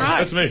 Is that right?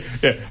 That's me.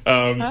 Yeah.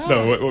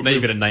 No, now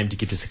you've got a name to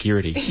give to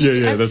security.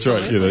 Yeah, that's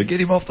right. Get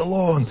him off the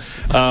lawn.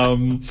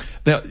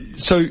 Now,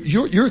 so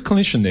you're a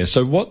clinician there.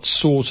 So what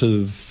sort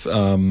of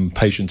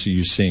patients are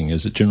you seeing?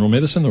 Is it general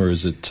medicine or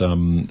is it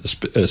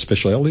a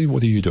specialty?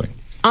 What are you doing?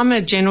 I'm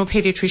a general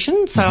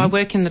paediatrician, so I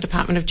work in the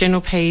Department of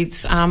General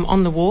Peds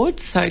on the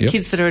wards, so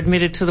kids that are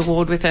admitted to the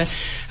ward with a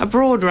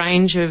broad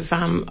range of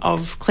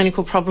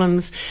clinical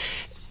problems.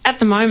 At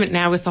the moment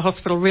now with the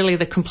hospital, really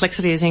the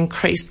complexity has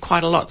increased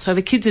quite a lot. So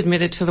the kids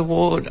admitted to the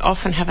ward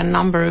often have a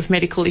number of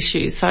medical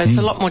issues. So it's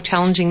a lot more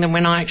challenging than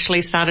when I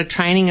actually started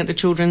training at the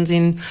Children's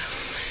in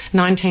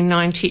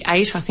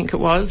 1998, I think it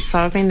was. So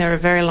I've been there a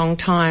very long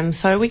time.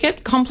 So we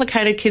get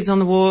complicated kids on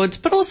the wards,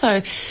 but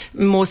also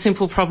more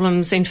simple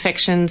problems,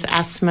 infections,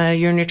 asthma,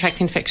 urinary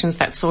tract infections,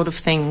 that sort of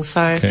thing.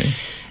 So,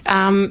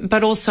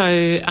 but also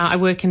I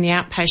work in the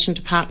outpatient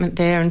department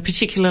there, and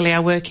particularly I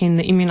work in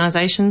the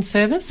immunisation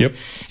service. Yep.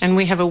 And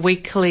we have a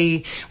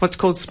weekly, what's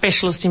called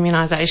specialist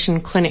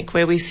immunisation clinic,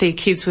 where we see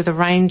kids with a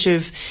range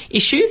of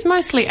issues,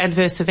 mostly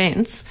adverse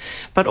events,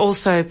 but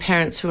also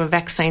parents who are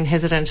vaccine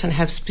hesitant and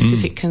have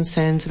specific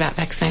concerns about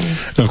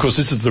vaccines. And of course,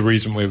 this is the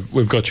reason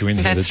we've got you in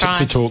here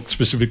to talk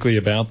specifically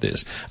about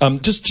this.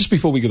 Just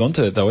before we get on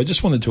to that, though, I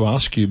just wanted to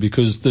ask you,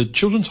 because the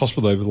Children's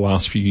Hospital over the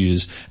last few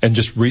years, and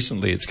just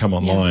recently it's come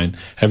online,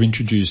 have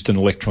introduced an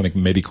electronic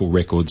medical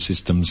record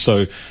system.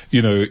 So,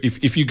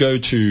 if you go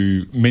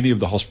to many of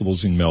the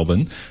hospitals in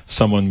Melbourne,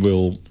 someone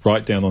will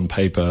write down on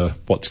paper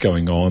what's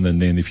going on,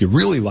 and then if you're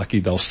really lucky,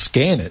 they'll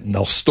scan it and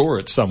they'll store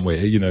it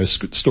somewhere,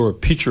 store a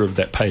picture of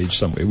that page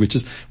somewhere, which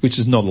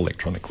is not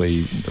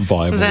electronically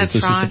viable. That's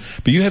right.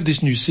 System. But you have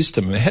this new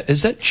system.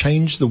 Has that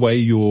changed the way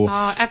you're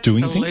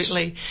doing things?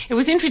 Absolutely. It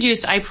was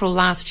introduced April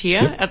last year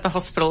at the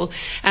hospital,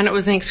 and it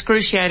was an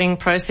excruciating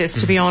process,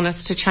 to be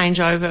honest, to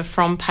change over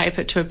from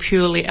paper to a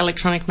purely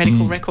electronic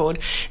medical record.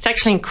 It's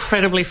actually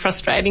incredibly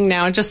frustrating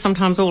now. Just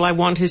sometimes all I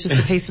want is just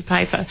a piece of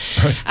paper.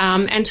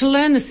 And to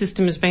learn the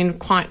system has been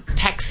quite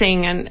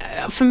taxing.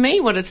 And for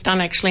me, what it's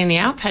done actually in the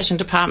outpatient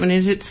department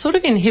is it's sort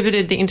of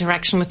inhibited the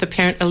interaction with the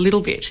parent a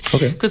little bit.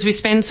 Because we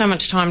spend so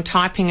much time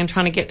typing and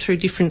trying to get through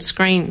different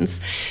screens.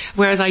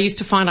 Whereas I used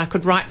to find I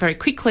could write very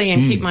quickly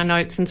and keep my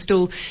notes and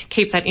still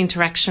keep that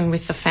interaction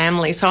with the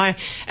family. So I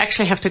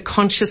actually have to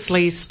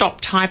consciously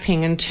stop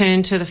typing and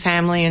turn to the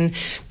family and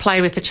play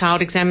with the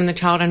child, examine the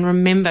child, and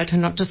remember to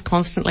not just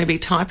constantly be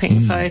typing.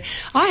 So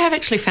I have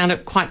actually found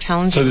it quite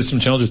challenging. So there's some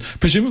challenges.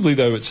 Presumably,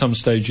 though, at some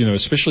stage,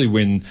 especially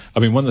when,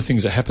 one of the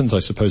things that happens, I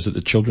suppose, at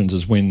the Children's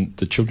is when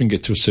the children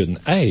get to a certain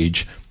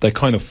age, they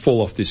kind of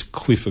fall off this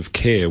cliff of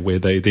care where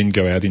they then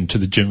go out into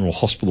the general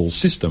hospital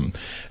system.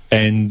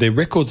 And their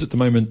records at the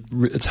moment,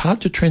 it's hard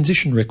to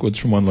transition records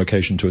from one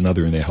location to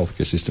another in their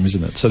healthcare system,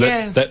 isn't it? So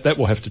that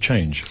will have to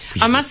change.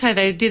 I must say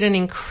they did an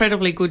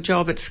incredibly good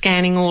job at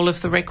scanning all of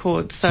the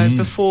records. So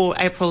before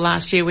April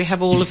last year, we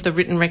have all of the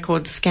written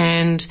records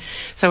scanned.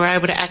 So we're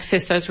able to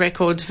access those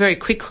records very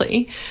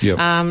quickly. So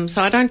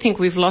I don't think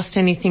we've lost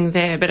anything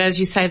there. But as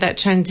you say, that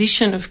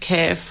transition of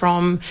care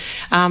from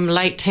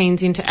late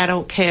teens into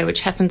adult care,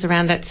 which happens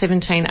around that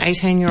 17,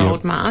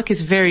 18-year-old mark,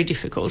 is very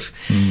difficult.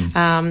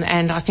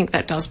 And I think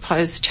that does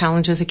pose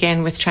challenges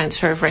again with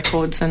transfer of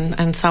records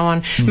and so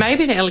on.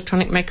 Maybe the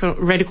electronic medical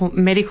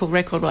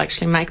record will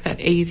actually make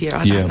that easier.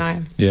 I don't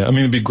know. Yeah,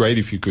 it'd be great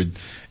if you could,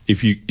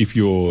 if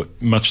you're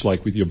much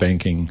like with your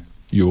banking,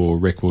 your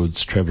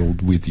records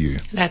travelled with you.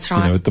 That's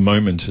right. At the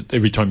moment,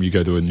 every time you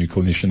go to a new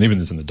clinician, even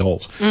as an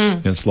adult,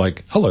 it's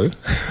like, hello.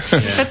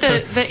 But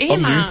the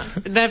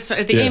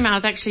EMR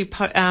has actually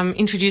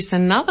introduced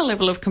another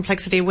level of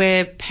complexity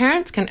where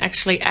parents can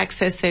actually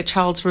access their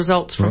child's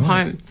results from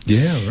home.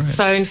 Yeah, right.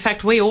 So in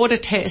fact, we order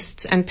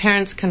tests and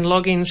parents can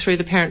log in through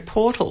the parent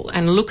portal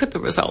and look at the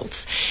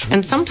results.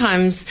 And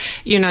sometimes,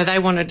 they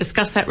want to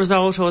discuss that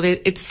result, or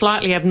it's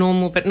slightly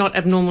abnormal, but not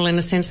abnormal in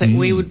a sense that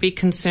we would be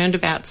concerned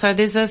about. So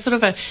there's a sort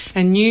of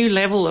a new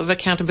level of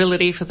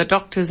accountability for the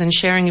doctors and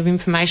sharing of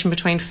information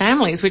between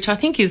families, which I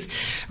think is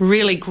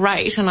really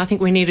great, and I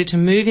think we needed to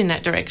move in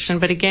that direction,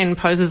 but again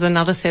poses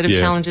another set of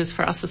challenges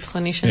for us as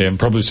clinicians. Yeah, and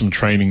probably some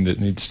training that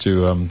needs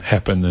to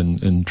happen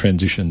and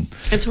transition.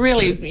 It's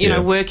really,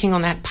 working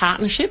on that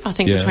partnership, I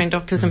think, between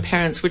doctors and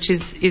parents, which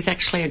is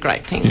actually a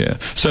great thing. Yeah.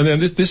 So now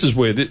this is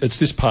where it's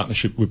this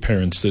partnership with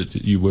parents that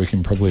you work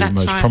in probably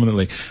most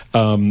prominently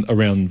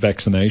around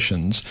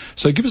vaccinations.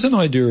 So give us an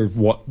idea of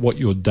what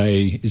your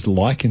day is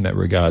like in that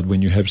regard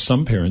when you have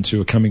some parents who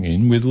are coming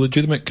in with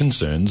legitimate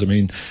concerns.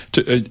 We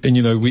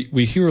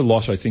hear a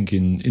lot, I think,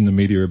 in the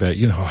media about,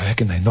 how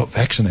can they not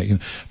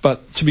vaccinate?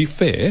 But to be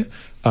fair,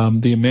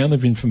 the amount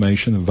of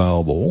information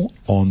available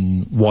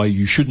on why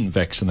you shouldn't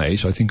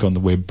vaccinate, I think on the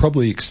web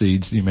probably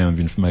exceeds the amount of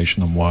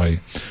information on why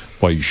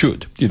you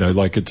should. You know,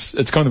 like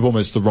it's kind of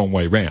almost the wrong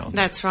way round.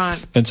 That's right.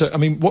 And so, I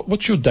mean,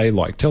 what's your day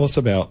like? Tell us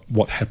about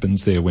what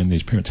happens there when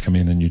these parents come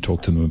in and you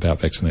talk to them about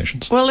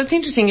vaccinations. Well, it's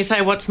interesting you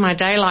say, what's my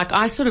day like?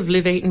 I sort of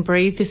live, eat and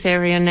breathe this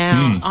area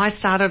now. I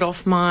started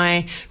off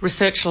my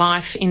research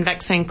life in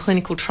vaccine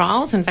clinical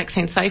trials and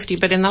vaccine safety,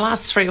 but in the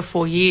last 3 or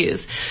 4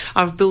 years,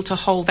 I've built a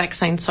whole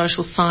vaccine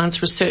social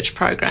science research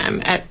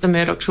program at the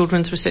Murdoch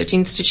Children's Research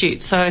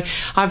Institute. So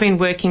I've been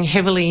working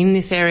heavily in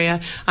this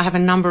area. I have a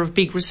number of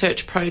big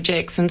research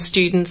projects and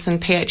students and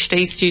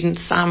PhD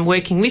students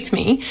working with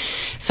me.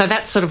 So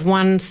that's sort of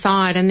one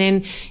side. And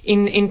then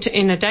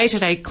in a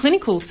day-to-day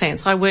clinical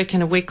sense, I work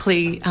in a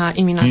weekly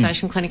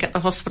immunisation clinic at the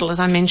hospital, as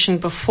I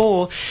mentioned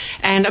before,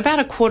 and about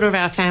a quarter of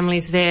our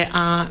families there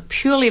are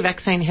purely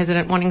vaccine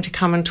hesitant, wanting to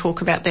come and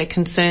talk about their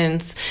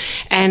concerns.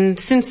 And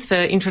since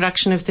the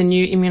introduction of the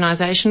new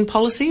immunisation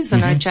policies, the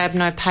no jab,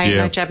 no pay,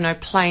 no jab, no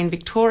play in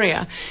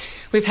Victoria,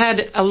 we've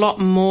had a lot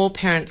more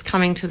parents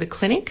coming to the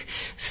clinic,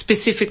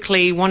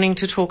 specifically wanting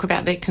to talk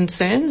about their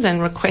concerns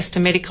and request a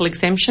medical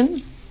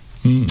exemption,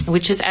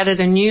 which has added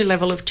a new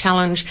level of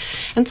challenge.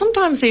 And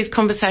sometimes these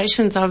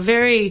conversations are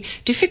very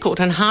difficult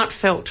and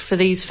heartfelt for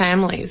these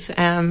families,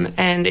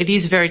 and it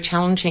is very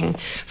challenging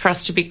for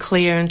us to be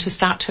clear and to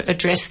start to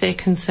address their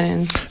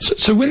concerns.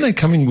 So when they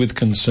come in with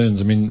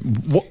concerns, I mean,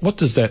 what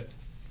does that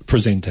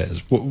present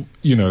as?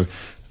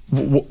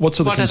 What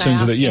sort of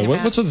concerns are they? Yeah,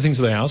 what sort of things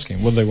are they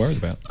asking? What are they worried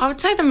about? I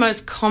would say the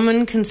most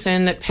common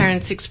concern that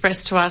parents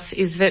express to us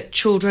is that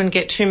children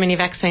get too many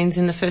vaccines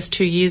in the first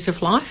 2 years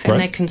of life, and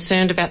they're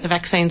concerned about the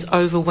vaccines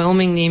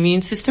overwhelming the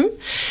immune system.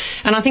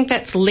 And I think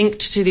that's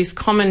linked to this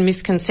common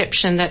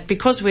misconception that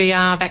because we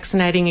are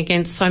vaccinating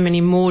against so many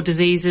more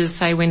diseases,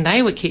 say when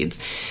they were kids,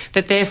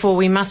 that therefore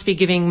we must be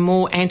giving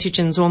more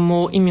antigens or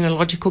more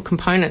immunological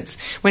components,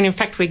 when in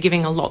fact we're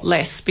giving a lot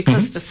less,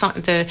 because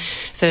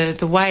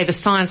the way the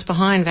science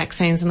behind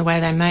vaccines and the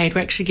way they're made,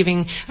 we're actually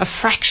giving a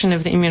fraction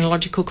of the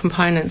immunological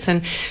components.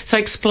 And so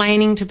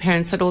explaining to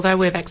parents that although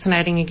we're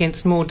vaccinating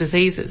against more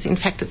diseases, in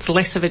fact it's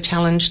less of a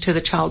challenge to the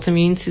child's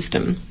immune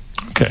system.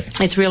 Okay.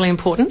 It's really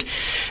important.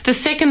 The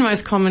second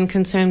most common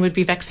concern would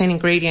be vaccine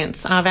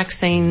ingredients. Are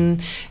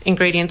vaccine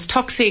ingredients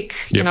toxic?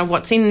 Yep. You know,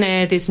 what's in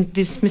there? There's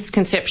this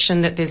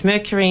misconception that there's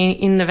mercury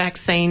in the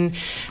vaccine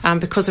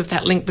because of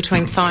that link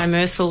between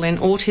thimerosal and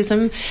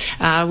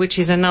autism, which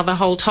is another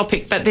whole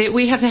topic. But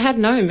we have had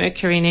no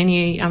mercury in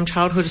any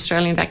childhood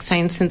Australian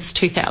vaccine since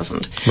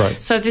 2000.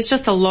 Right. So there's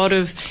just a lot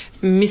of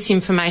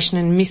misinformation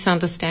and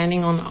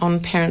misunderstanding on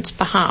parents'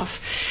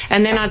 behalf.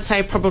 And then I'd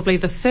say probably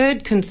the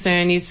third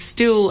concern is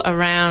still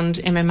around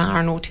MMR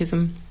and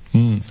autism.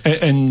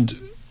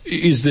 And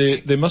is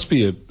there must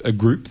be a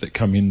group that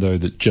come in though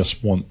that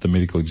just want the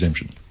medical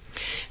exemption?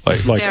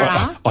 Like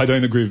I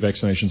don't agree with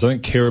vaccinations. I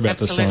don't care about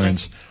the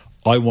science.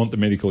 I want the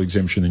medical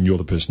exemption and you're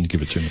the person to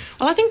give it to me.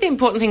 Well, I think the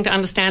important thing to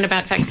understand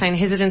about vaccine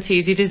hesitancy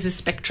is it is a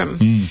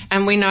spectrum.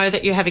 And we know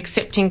that you have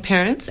accepting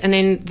parents and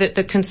then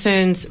the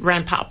concerns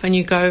ramp up and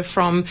you go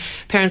from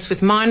parents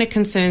with minor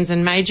concerns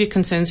and major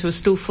concerns who are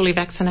still fully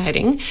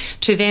vaccinating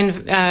to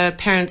then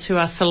parents who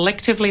are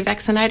selectively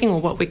vaccinating, or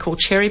what we call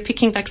cherry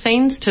picking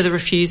vaccines, to the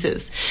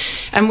refusers.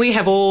 And we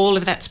have all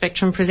of that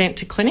spectrum present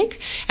to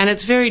clinic, and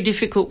it's very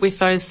difficult with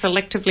those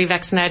selectively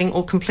vaccinating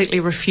or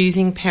completely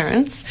refusing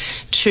parents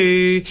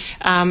to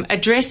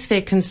address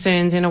their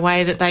concerns in a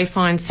way that they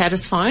find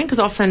satisfying, because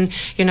often,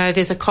 you know,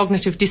 there's a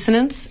cognitive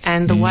dissonance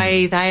and the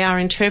way they are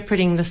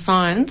interpreting the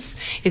science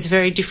is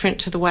very different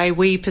to the way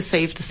we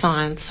perceive the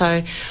science.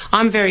 So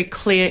I'm very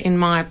clear in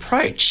my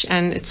approach,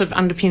 and it sort of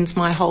underpins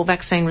my whole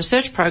vaccine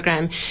research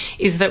program,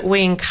 is that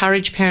we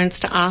encourage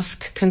parents to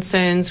ask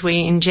concerns, we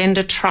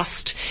engender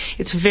trust.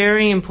 It's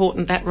very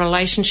important that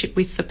relationship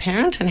with the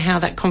parent and how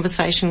that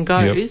conversation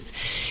goes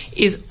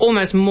is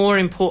almost more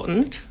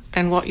important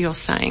than what you're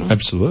saying.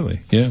 Absolutely,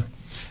 yeah.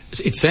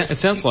 It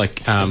sounds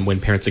like when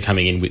parents are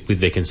coming in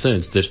with their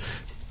concerns that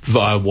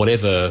via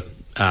whatever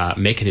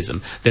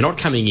mechanism, they're not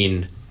coming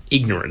in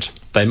ignorant.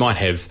 They might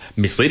have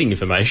misleading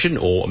information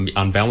or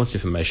unbalanced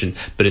information,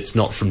 but it's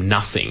not from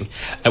nothing.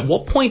 At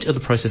what point of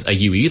the process are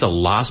you the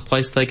last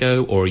place they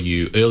go, or are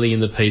you early in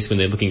the piece when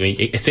they're looking?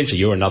 Essentially,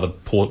 you're another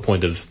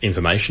point of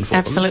information for them.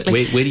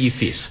 Absolutely. Where do you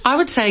fit? I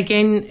would say,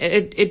 again,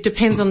 it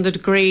depends on the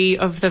degree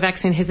of the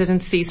vaccine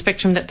hesitancy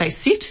spectrum that they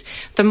sit.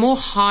 The more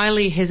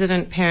highly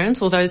hesitant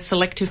parents, or those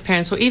selective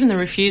parents, or even the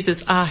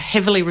refusers, are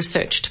heavily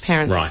researched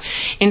parents. Right.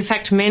 In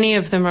fact, many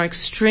of them are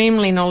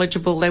extremely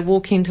knowledgeable. They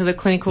walk into the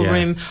clinical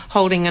room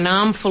holding an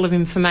armful of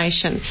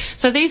information.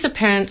 So these are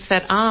parents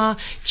that are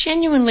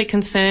genuinely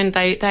concerned.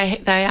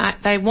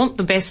 They want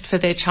the best for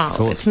their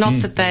child. It's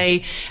not that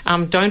they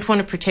don't want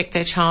to protect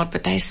their child,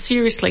 but they're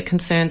seriously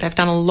concerned. They've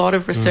done a lot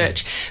of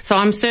research. So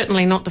I'm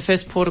certainly not the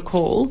first port of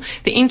call.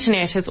 The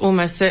internet has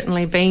almost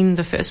certainly been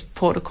the first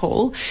port of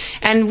call.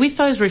 And with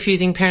those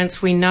refusing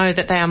parents, we know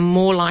that they are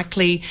more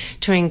likely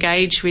to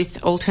engage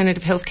with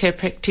alternative healthcare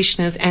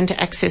practitioners and to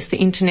access the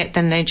internet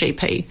than their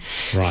GP.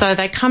 Right. So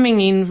they're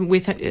coming in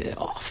with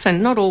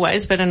often, not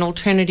always, but an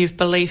alternative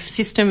belief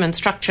system and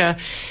structure.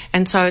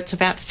 And so it's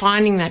about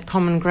finding that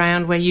common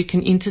ground where you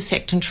can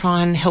intersect and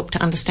try and help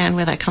to understand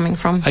where they're coming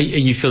from. Are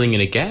you filling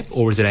in a gap,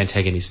 or is it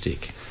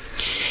antagonistic?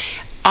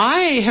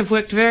 I have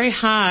worked very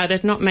hard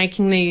at not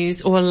making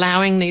these or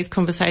allowing these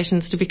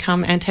conversations to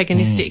become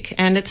antagonistic.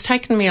 And it's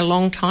taken me a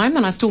long time,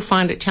 and I still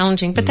find it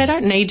challenging, but they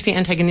don't need to be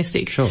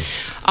antagonistic. Sure.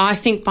 I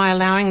think by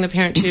allowing the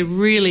parent to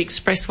really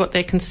express what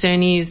their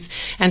concern is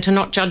and to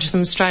not judge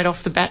them straight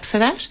off the bat for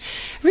that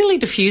really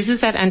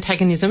diffuses that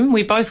antagonism.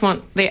 We both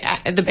want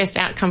the best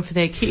outcome for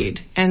their kid.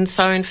 And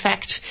so, in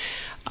fact,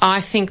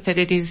 I think that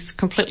it is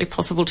completely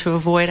possible to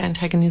avoid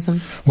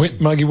antagonism.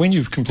 Margie, when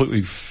you've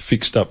completely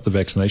fixed up the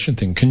vaccination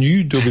thing, can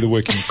you do a bit of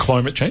work in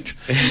climate change?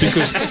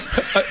 Because,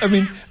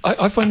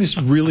 I find this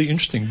really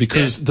interesting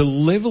because the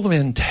level of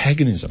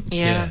antagonism,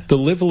 the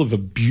level of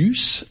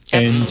abuse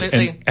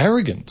and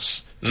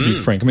arrogance, to be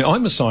frank. I mean,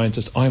 I'm a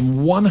scientist. I'm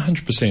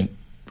 100%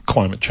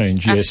 climate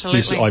change. Yes,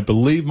 I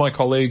believe my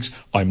colleagues.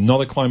 I'm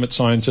not a climate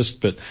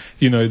scientist, but,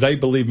 they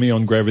believe me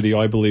on gravity.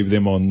 I believe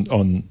them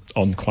on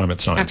climate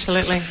science.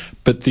 Absolutely.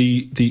 But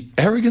the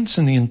arrogance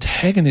and the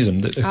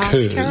antagonism that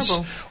occurs,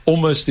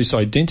 almost this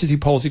identity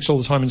politics all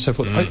the time and so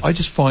forth, I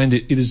just find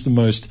it is the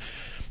most...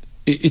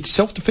 It's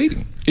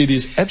self-defeating. It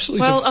is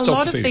absolutely self-defeating. Well, a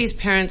lot of these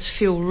parents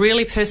feel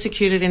really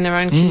persecuted in their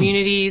own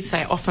communities.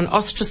 They're often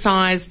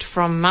ostracised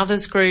from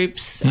mothers'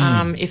 groups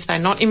if they're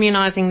not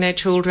immunising their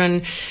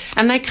children.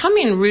 And they come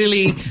in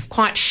really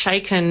quite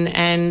shaken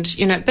and,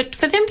 but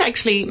for them to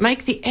actually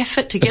make the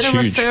effort to get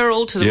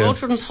referral to the Royal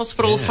Children's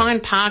Hospital,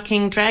 find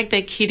parking, drag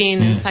their kid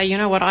in and say, you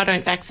know what, I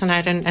don't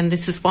vaccinate and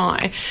this is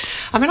why.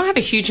 I mean, I have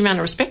a huge amount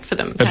of respect for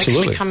them to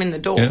actually come in the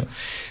door. Yeah.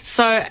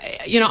 So,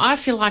 I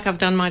feel like I've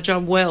done my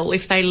job well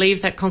if they leave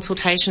that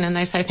consultation and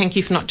they say, thank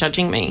you for not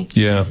judging me.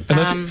 Yeah.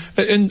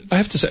 And I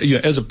have to say,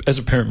 as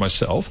a parent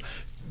myself,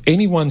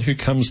 anyone who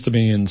comes to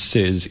me and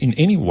says in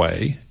any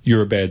way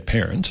you're a bad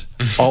parent,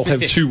 I'll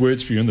have two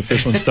words for you, and the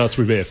first one starts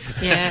with F.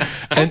 Yeah.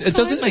 And it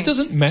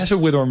doesn't matter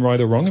whether I'm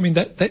right or wrong. I mean,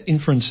 that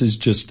inference is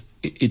just,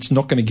 it's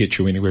not going to get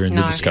you anywhere in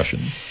the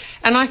discussion.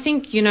 And I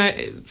think,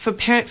 for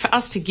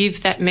us to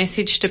give that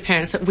message to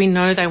parents that we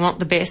know they want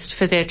the best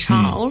for their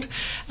child,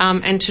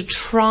 and to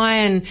try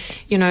and,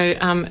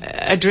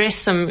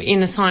 address them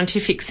in a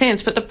scientific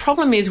sense. But the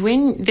problem is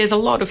when there's a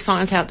lot of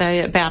science out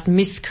there about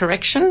myth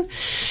correction,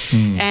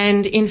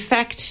 and in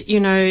fact,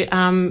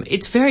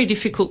 it's very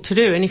difficult to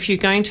do. And if you're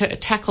going to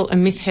tackle a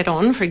myth head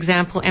on, for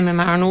example,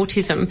 MMR and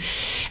autism,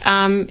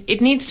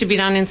 it needs to be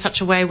done in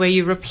such a way where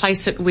you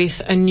replace it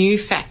with a new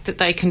fact that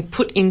they can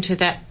put into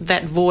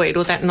that void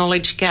or that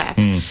knowledge gap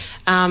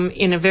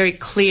in a very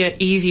clear,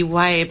 easy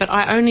way. But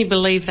I only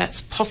believe that's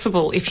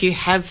possible if you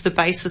have the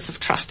basis of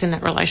trust in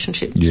that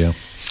relationship. Yeah.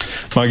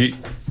 Margie,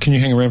 can you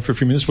hang around for a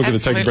few minutes? We're going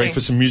to take a break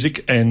for some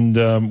music and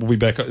we'll be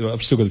back.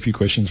 I've still got a few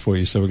questions for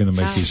you, so we're going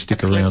to make you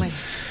stick around.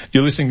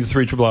 You're listening to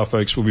 3RRR,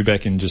 folks. We'll be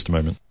back in just a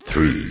moment.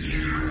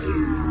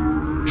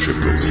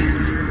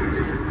 3RRR.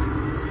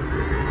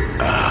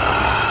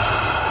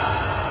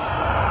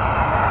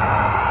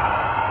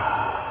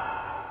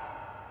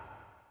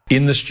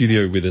 In the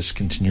studio with us,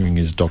 continuing,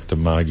 is Dr.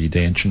 Margie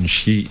Danchin.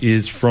 She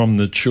is from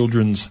the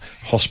Children's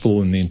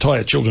Hospital and the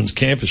entire Children's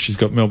Campus. She's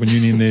got Melbourne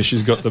Uni in there.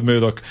 She's got the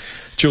Murdoch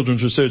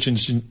Children's Research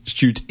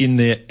Institute in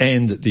there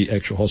and the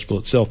actual hospital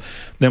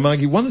itself. Now,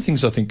 Margie, one of the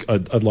things I think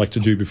I'd like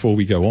to do before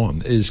we go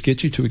on is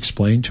get you to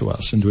explain to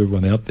us and to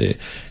everyone out there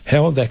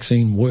how a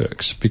vaccine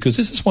works, because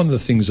this is one of the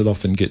things that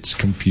often gets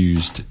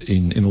confused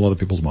in a lot of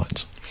people's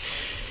minds.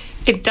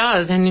 It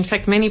does, and in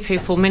fact many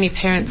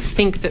parents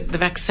think that the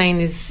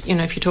vaccine is,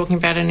 if you're talking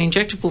about an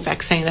injectable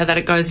vaccine, that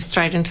it goes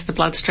straight into the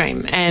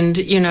bloodstream. And,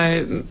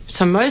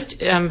 so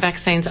most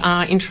vaccines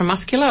are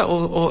intramuscular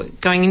or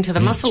going into the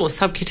muscle, or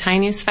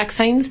subcutaneous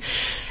vaccines.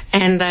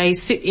 And they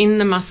sit in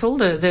the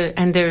muscle,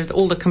 and there are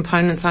all the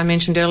components I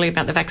mentioned earlier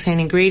about the vaccine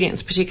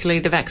ingredients, particularly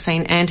the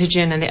vaccine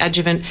antigen and the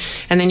adjuvant.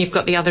 And then you've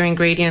got the other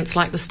ingredients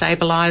like the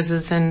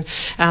stabilizers and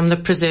the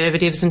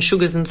preservatives and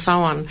sugars and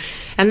so on.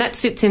 And that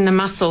sits in the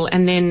muscle,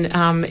 and then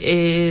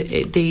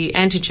the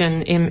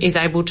antigen is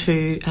able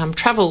to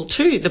travel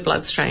to the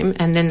bloodstream,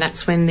 and then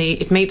that's when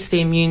it meets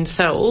the immune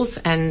cells,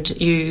 and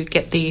you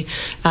get the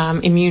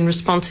immune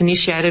response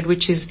initiated,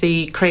 which is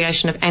the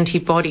creation of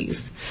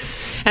antibodies.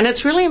 And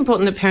it's really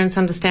important that parents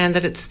understand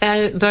that it's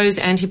those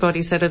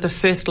antibodies that are the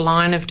first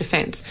line of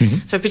defence.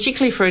 Mm-hmm. So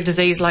particularly for a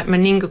disease like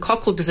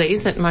meningococcal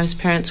disease that most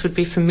parents would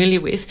be familiar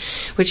with,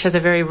 which has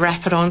a very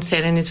rapid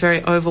onset and is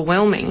very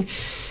overwhelming,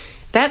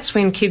 that's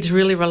when kids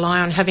really rely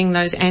on having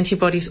those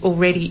antibodies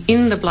already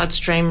in the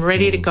bloodstream,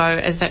 ready to go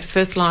as that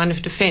first line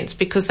of defence,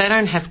 because they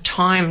don't have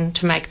time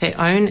to make their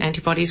own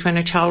antibodies when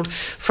a child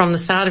from the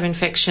start of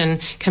infection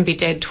can be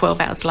dead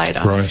 12 hours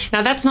later. Right.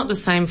 Now, that's not the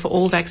same for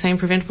all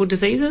vaccine-preventable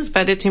diseases,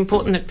 but it's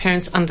important that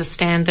parents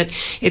understand that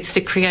it's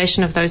the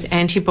creation of those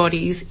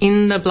antibodies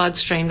in the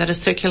bloodstream that are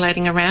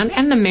circulating around,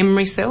 and the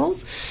memory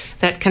cells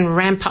that can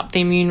ramp up the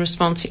immune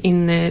response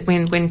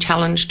when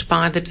challenged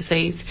by the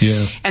disease.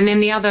 Yeah. And then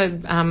the other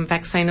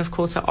vaccine, of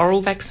course, are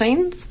oral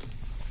vaccines.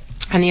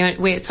 And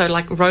so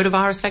like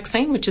rotavirus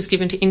vaccine, which is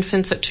given to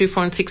infants at 2,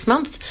 4 and 6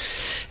 months,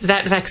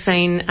 that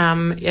vaccine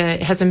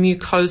has a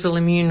mucosal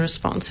immune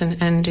response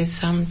and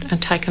is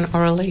taken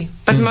orally.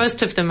 But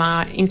most of them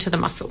are into the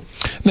muscle.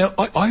 Now,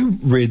 I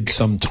read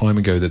some time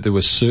ago that there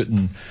were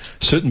certain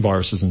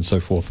viruses and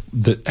so forth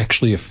that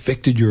actually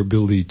affected your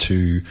ability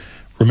to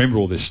remember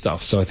all this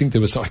stuff. So I think there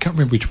was, I can't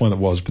remember which one it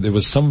was, but there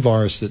was some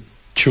virus that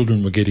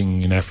children were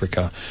getting in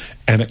Africa,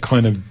 and it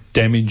kind of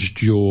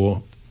damaged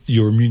your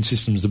immune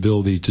system's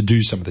ability to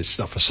do some of this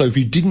stuff. So if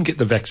you didn't get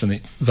the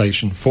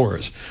vaccination for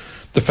it,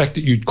 the fact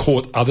that you'd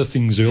caught other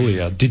things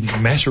earlier didn't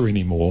matter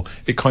anymore.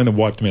 It kind of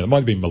wiped them out. It might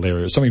have been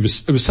malaria or something.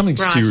 It was something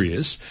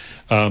serious.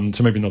 So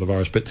maybe not a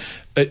virus, but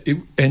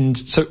and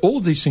so all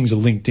of these things are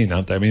linked in,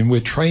 aren't they? I mean,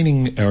 we're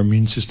training our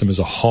immune system as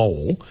a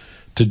whole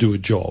to do a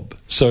job.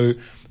 So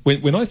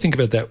when I think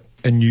about that,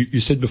 and you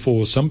said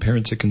before, some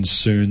parents are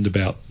concerned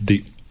about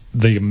the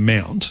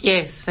amount.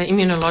 Yes, the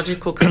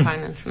immunological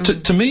components.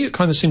 To me, it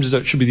kind of seems as though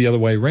it should be the other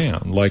way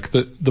around. Like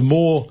the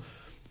more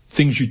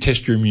things you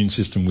test your immune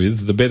system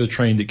with, the better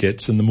trained it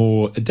gets and the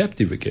more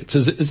adaptive it gets.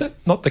 Is that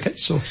not the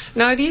case? Or?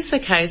 No, it is the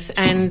case,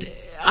 and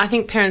I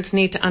think parents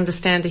need to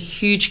understand the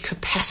huge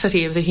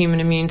capacity of the human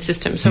immune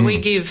system. So we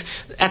give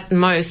at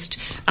most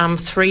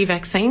 3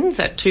 vaccines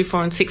at 2,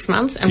 4 and 6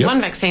 months, and one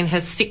vaccine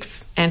has 6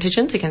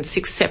 antigens against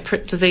 6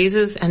 separate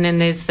diseases, and then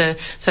there's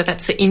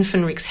that's the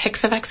Infanrix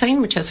Hexa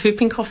vaccine, which has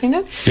whooping cough in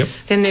it. Yep.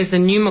 Then there's the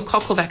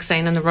pneumococcal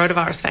vaccine and the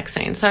rotavirus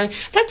vaccine. So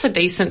that's a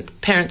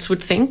decent, parents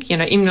would think,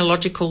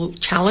 immunological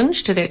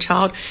challenge to their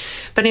child.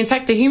 But in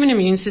fact, the human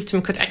immune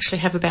system could actually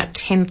have about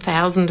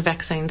 10,000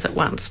 vaccins at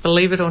once,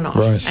 believe it or not.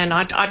 Right. And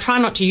I try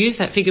not to use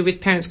that figure with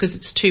parents because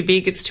it's too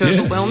big, it's too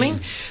overwhelming.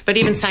 Yeah. But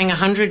even saying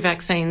 100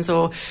 vaccines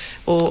or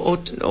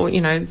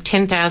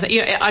 10,000,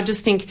 I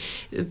just think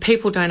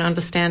people don't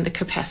understand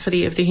the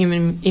capacity of the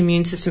human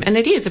immune system. And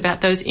it is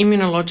about those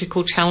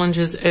immunological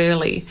challenges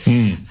early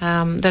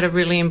that are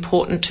really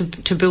important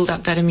to build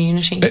up that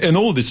immunity. And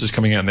all of this is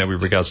coming out now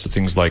with regards to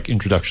things like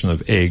introduction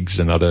of eggs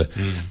and other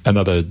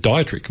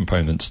dietary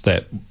components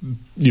that,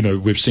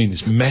 we've seen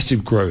this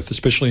massive growth,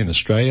 especially in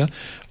Australia,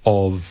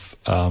 of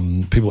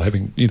people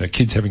having,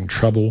 kids having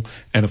trouble,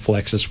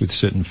 anaphylaxis with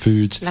certain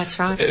foods. That's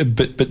right.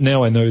 But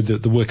now I know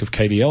that the work of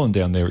Katie Allen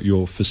down there at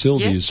your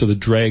facility is sort of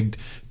dragged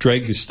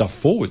this stuff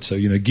forward. So,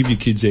 give your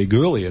kids egg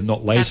earlier,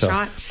 not later.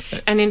 That's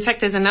right. And in fact,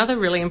 there's another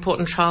really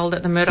important trial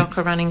that the Murdoch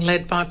are running,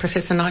 led by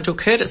Professor Nigel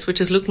Curtis, which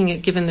is looking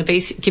at giving the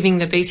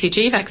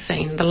BCG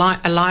vaccine, a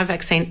live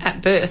vaccine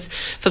at birth,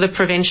 for the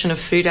prevention of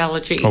food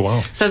allergy. Oh,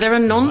 wow. So there are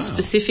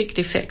non-specific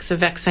effects of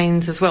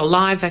vaccines as well.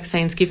 Live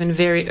vaccines given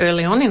very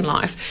early on in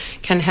life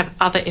can have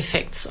other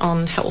effects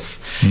on health.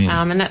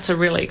 And that's a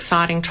really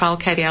exciting trial.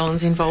 Katie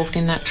Allen's involved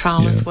in that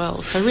trial as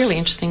well. So really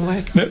interesting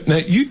work. Now,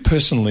 you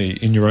personally,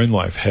 in your own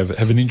life, have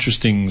an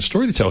interesting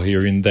story to tell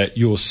here, in that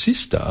your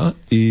sister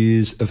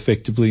is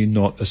effectively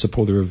not a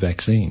supporter of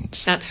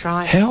vaccines. That's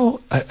right. How,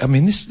 I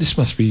mean, this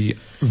must be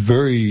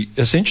very,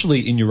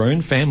 essentially in your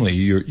own family,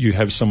 you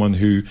have someone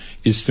who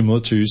is similar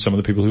to some of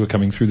the people who are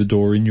coming through the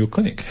door in your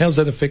clinic. How's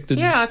that affected?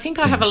 Yeah, I think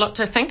I have a lot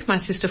to thank my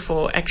sister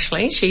for,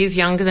 actually. She is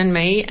younger than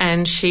me,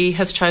 and she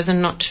has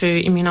chosen not to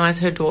immunise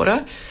her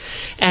daughter.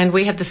 And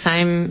we had the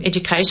same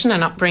education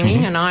and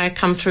upbringing, and I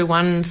come through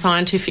one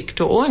scientific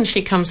door and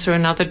she comes through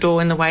another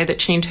door in the way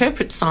that she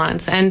interprets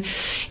science. And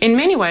in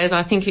many ways,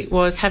 I think it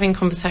was having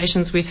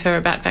conversations with her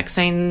about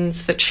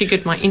vaccines that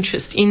triggered my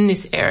interest in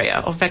this area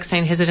of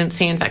vaccine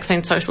hesitancy and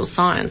vaccine social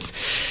science.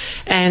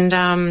 And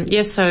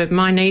so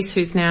my niece,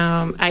 who's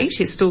now 8,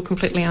 is still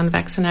completely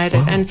unvaccinated.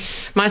 Wow. And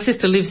my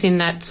sister lives in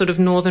that sort of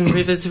Northern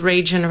Rivers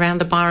region around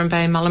the Byron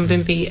Bay,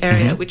 Mullumbimby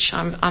area, which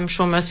I'm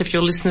sure most of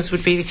your listeners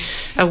would be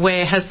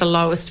aware has the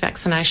lowest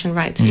vaccination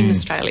rates in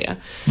Australia.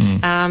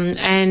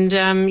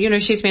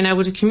 She's been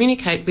able to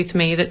communicate with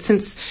me that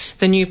since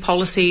the new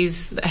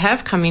policies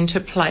have come into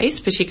place,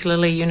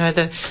 particularly,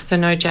 the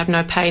no jab,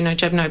 no pay, no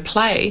jab, no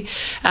play,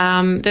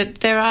 that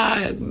there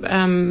are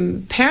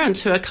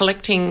parents who are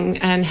collecting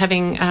and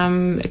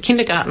having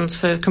kindergartens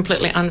for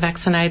completely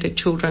unvaccinated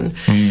children.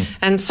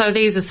 And so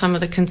these are some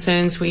of the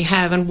concerns we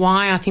have, and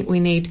why I think we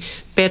need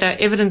better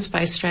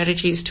evidence-based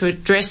strategies to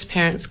address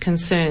parents'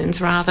 concerns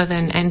rather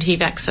than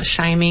anti-vaxxer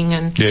shaming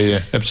and...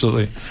 Yeah,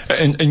 absolutely.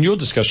 And your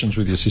discussions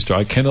with your sister,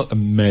 I cannot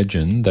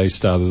imagine they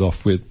started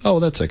off with, oh,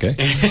 that's okay.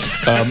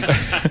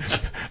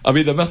 I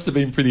mean, they must have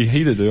been pretty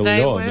heated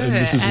early on, and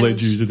this has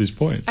led you to this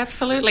point.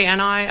 Absolutely,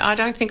 and I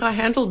don't think I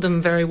handled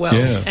them very well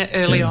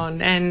early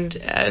on.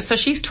 And so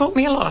she's taught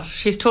me a lot.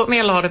 She's taught me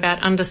a lot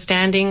about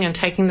understanding and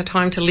taking the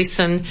time to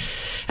listen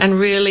and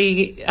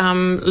really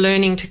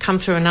learning to come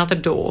through another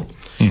door.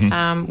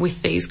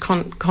 With these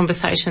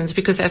conversations,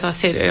 because as I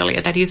said earlier,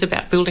 that is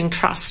about building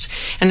trust.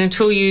 And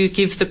until you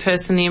give the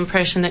person the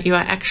impression that you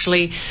are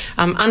actually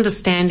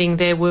understanding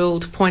their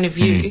world point of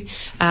view,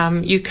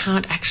 you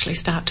can't actually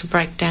start to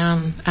break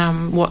down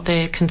what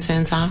their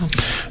concerns are.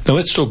 Now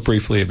let's talk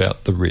briefly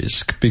about the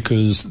risk,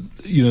 because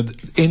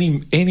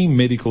any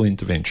medical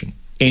intervention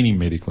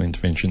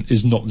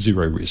is not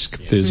zero risk.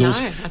 There's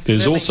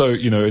also,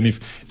 and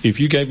if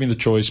you gave me the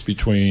choice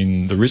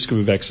between the risk of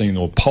a vaccine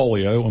or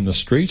polio on the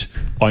street,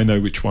 I know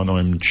which one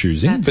I'm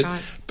choosing. That's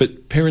right.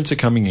 But parents are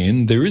coming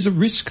in. There is a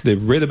risk.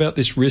 They've read about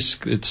this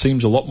risk. It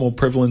seems a lot more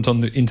prevalent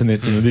on the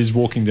internet than it is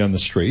walking down the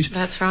street.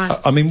 That's right.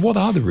 I mean, what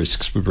are the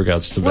risks with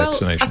regards to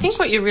vaccinations? I think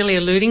what you're really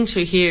alluding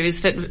to here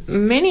is that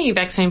many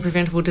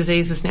vaccine-preventable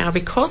diseases now,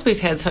 because we've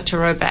had such a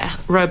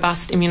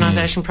robust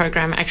immunisation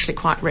program, are actually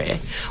quite rare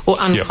or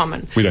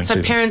uncommon. We don't see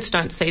them. Parents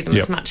don't see them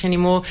as much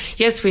anymore.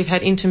 Yes, we've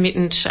had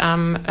intermittent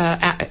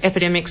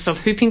epidemics of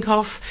whooping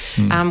cough.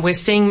 We're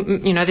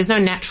seeing, there's no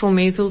natural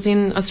measles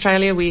in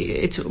Australia.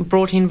 It's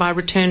brought in by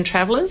return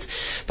travellers,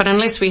 but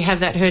unless we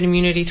have that herd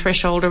immunity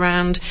threshold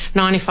around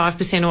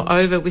 95% or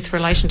over with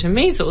relation to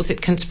measles,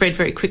 it can spread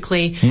very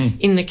quickly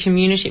in the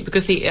community,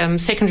 because the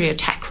secondary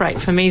attack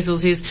rate for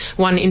measles is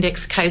one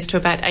index case to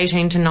about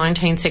 18 to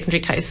 19 secondary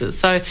cases.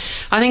 So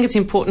I think it's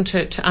important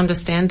to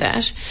understand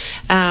that.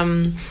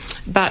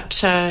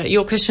 But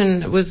your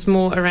question was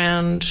more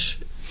around...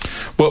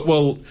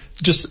 Well,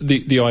 just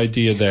the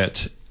idea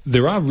that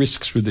there are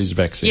risks with these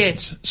vaccines.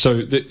 Yes.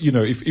 So that,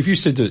 if you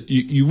said that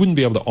you wouldn't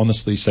be able to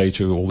honestly say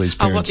to all these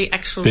parents, what the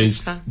actual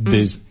risks are.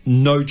 There's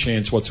no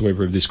chance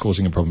whatsoever of this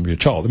causing a problem for your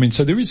child. I mean,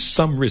 so there is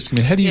some risk. I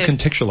mean, how do you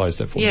contextualise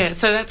that for me? Yeah,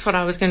 so that's what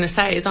I was going to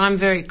say, is I'm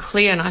very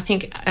clear, and I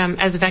think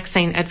as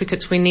vaccine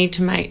advocates we need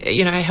to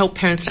help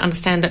parents to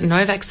understand that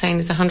no vaccine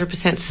is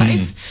 100%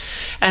 safe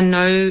and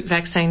no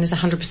vaccine is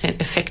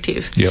 100%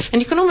 effective. Yep.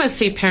 And you can almost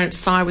see parents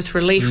sigh with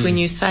relief when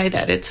you say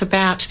that. It's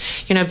about,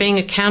 being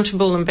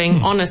accountable and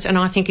being honest, and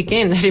I think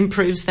again that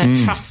improves that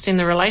trust in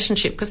the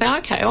relationship, because they're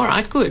okay, all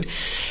right, good.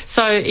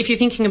 So if you're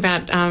thinking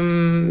about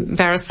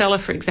varicella,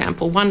 for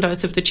example, one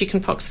dose of the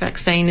chickenpox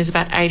vaccine is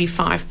about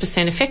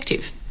 85%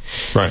 effective.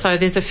 Right. So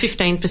there's a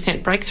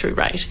 15% breakthrough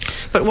rate.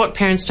 But what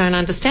parents don't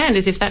understand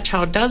is if that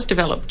child does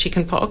develop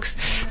chickenpox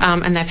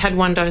and they've had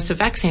one dose of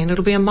vaccine,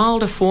 it'll be a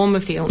milder form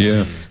of the illness.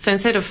 Yeah. So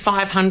instead of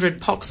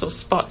 500 pox or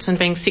spots and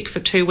being sick for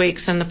 2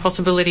 weeks and the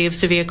possibility of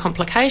severe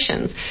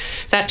complications,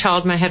 that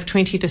child may have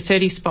 20 to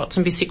 30 spots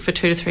and be sick for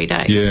 2 to 3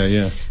 days.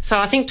 Yeah. So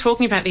I think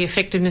talking about the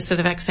effectiveness of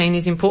the vaccine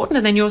is important.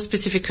 And then your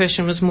specific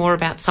question was more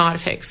about side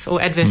effects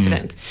or adverse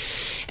events.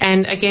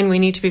 And again, we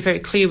need to be very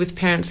clear with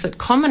parents that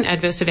common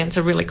adverse events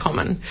are really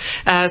common,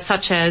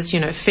 such as,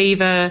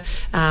 fever,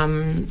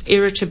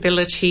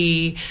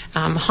 irritability,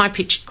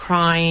 high-pitched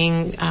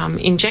crying,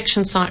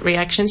 injection site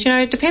reactions.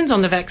 It depends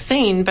on the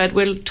vaccine, but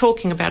we're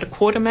talking about a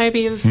quarter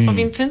maybe of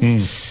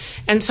infants.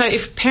 And so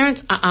if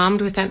parents are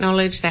armed with that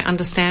knowledge, they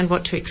understand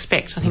what to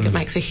expect, I think it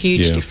makes a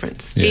huge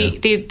difference. Yeah.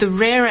 The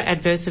rarer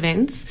adverse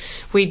events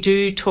we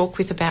do talk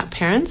with about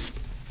parents,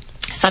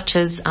 such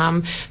as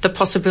the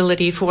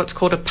possibility for what's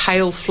called a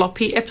pale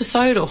floppy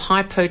episode or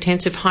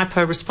hypotensive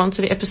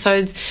hypo-responsive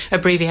episodes,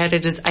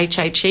 abbreviated as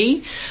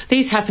HHE.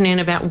 These happen in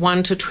about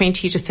 1 to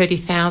 20 to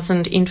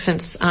 30,000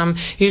 infants,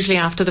 usually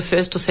after the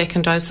first or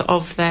second dose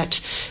of that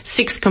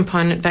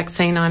 6-component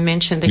vaccine I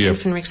mentioned, the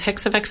Infanrix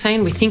Hexa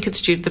vaccine. We think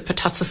it's due to the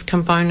pertussis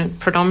component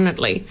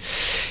predominantly.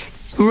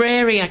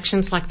 Rare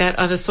reactions like that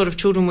are the sort of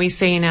children we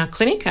see in our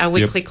clinic, our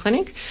weekly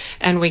clinic,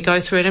 and we go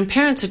through it. And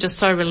parents are just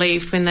so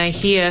relieved when they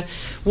hear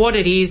what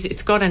it is.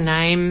 It's got a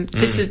name.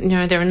 This is,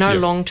 there are no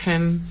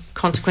long-term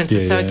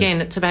consequences. So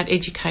again, it's about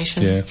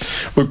education. Yeah.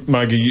 Look,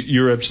 Margie,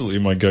 you're absolutely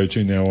my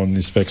go-to now on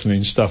this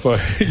vaccine stuff.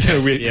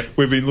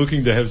 We've been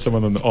looking to have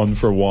someone on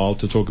for a while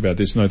to talk about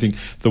this, and I think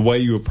the way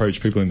you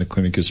approach people in the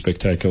clinic is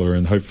spectacular,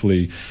 and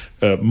hopefully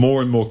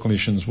more and more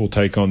clinicians will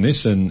take on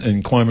this, and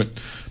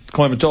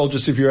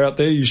climatologists, if you're out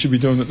there, you should be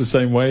doing it the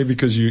same way,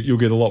 because you'll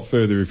get a lot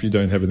further if you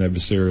don't have an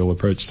adversarial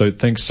approach. So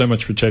thanks so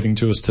much for chatting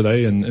to us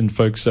today, and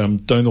folks,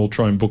 don't all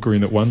try and book her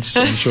in at once.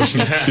 I'm sure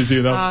she's busy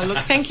enough. Look,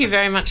 thank you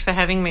very much for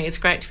having me. It's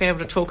great to be able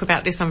to talk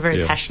about this. I'm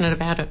very passionate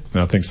about it.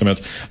 No, thanks so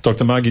much.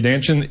 Dr. Margie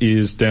Danchin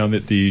is down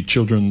at the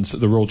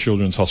Royal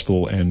Children's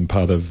Hospital and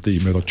part of the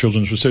Murdoch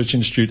Children's Research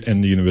Institute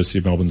and the University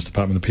of Melbourne's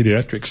Department of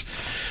Paediatrics.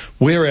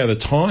 We're out of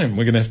time.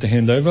 We're going to have to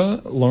hand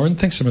over. Lauren,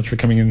 thanks so much for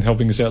coming in and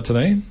helping us out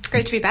today.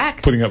 Great to be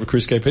back. Putting up with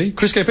Chris KP.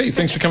 Chris KP,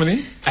 thanks for coming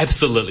in.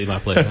 Absolutely, my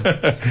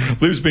pleasure.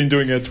 Liv's been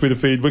doing our Twitter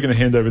feed. We're going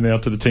to hand over now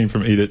to the team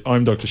from Eat It.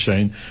 I'm Dr.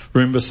 Shane.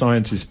 Remember,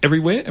 science is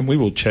everywhere, and we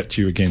will chat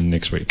to you again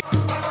next week.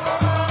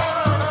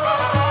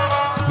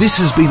 This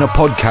has been a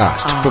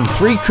podcast from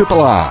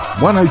 3RRR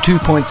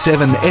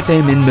 102.7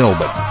 FM in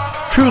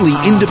Melbourne. Truly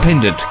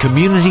independent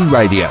community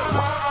radio.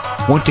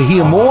 Want to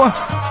hear more?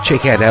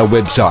 Check out our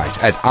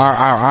website at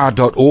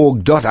rrr.org.au.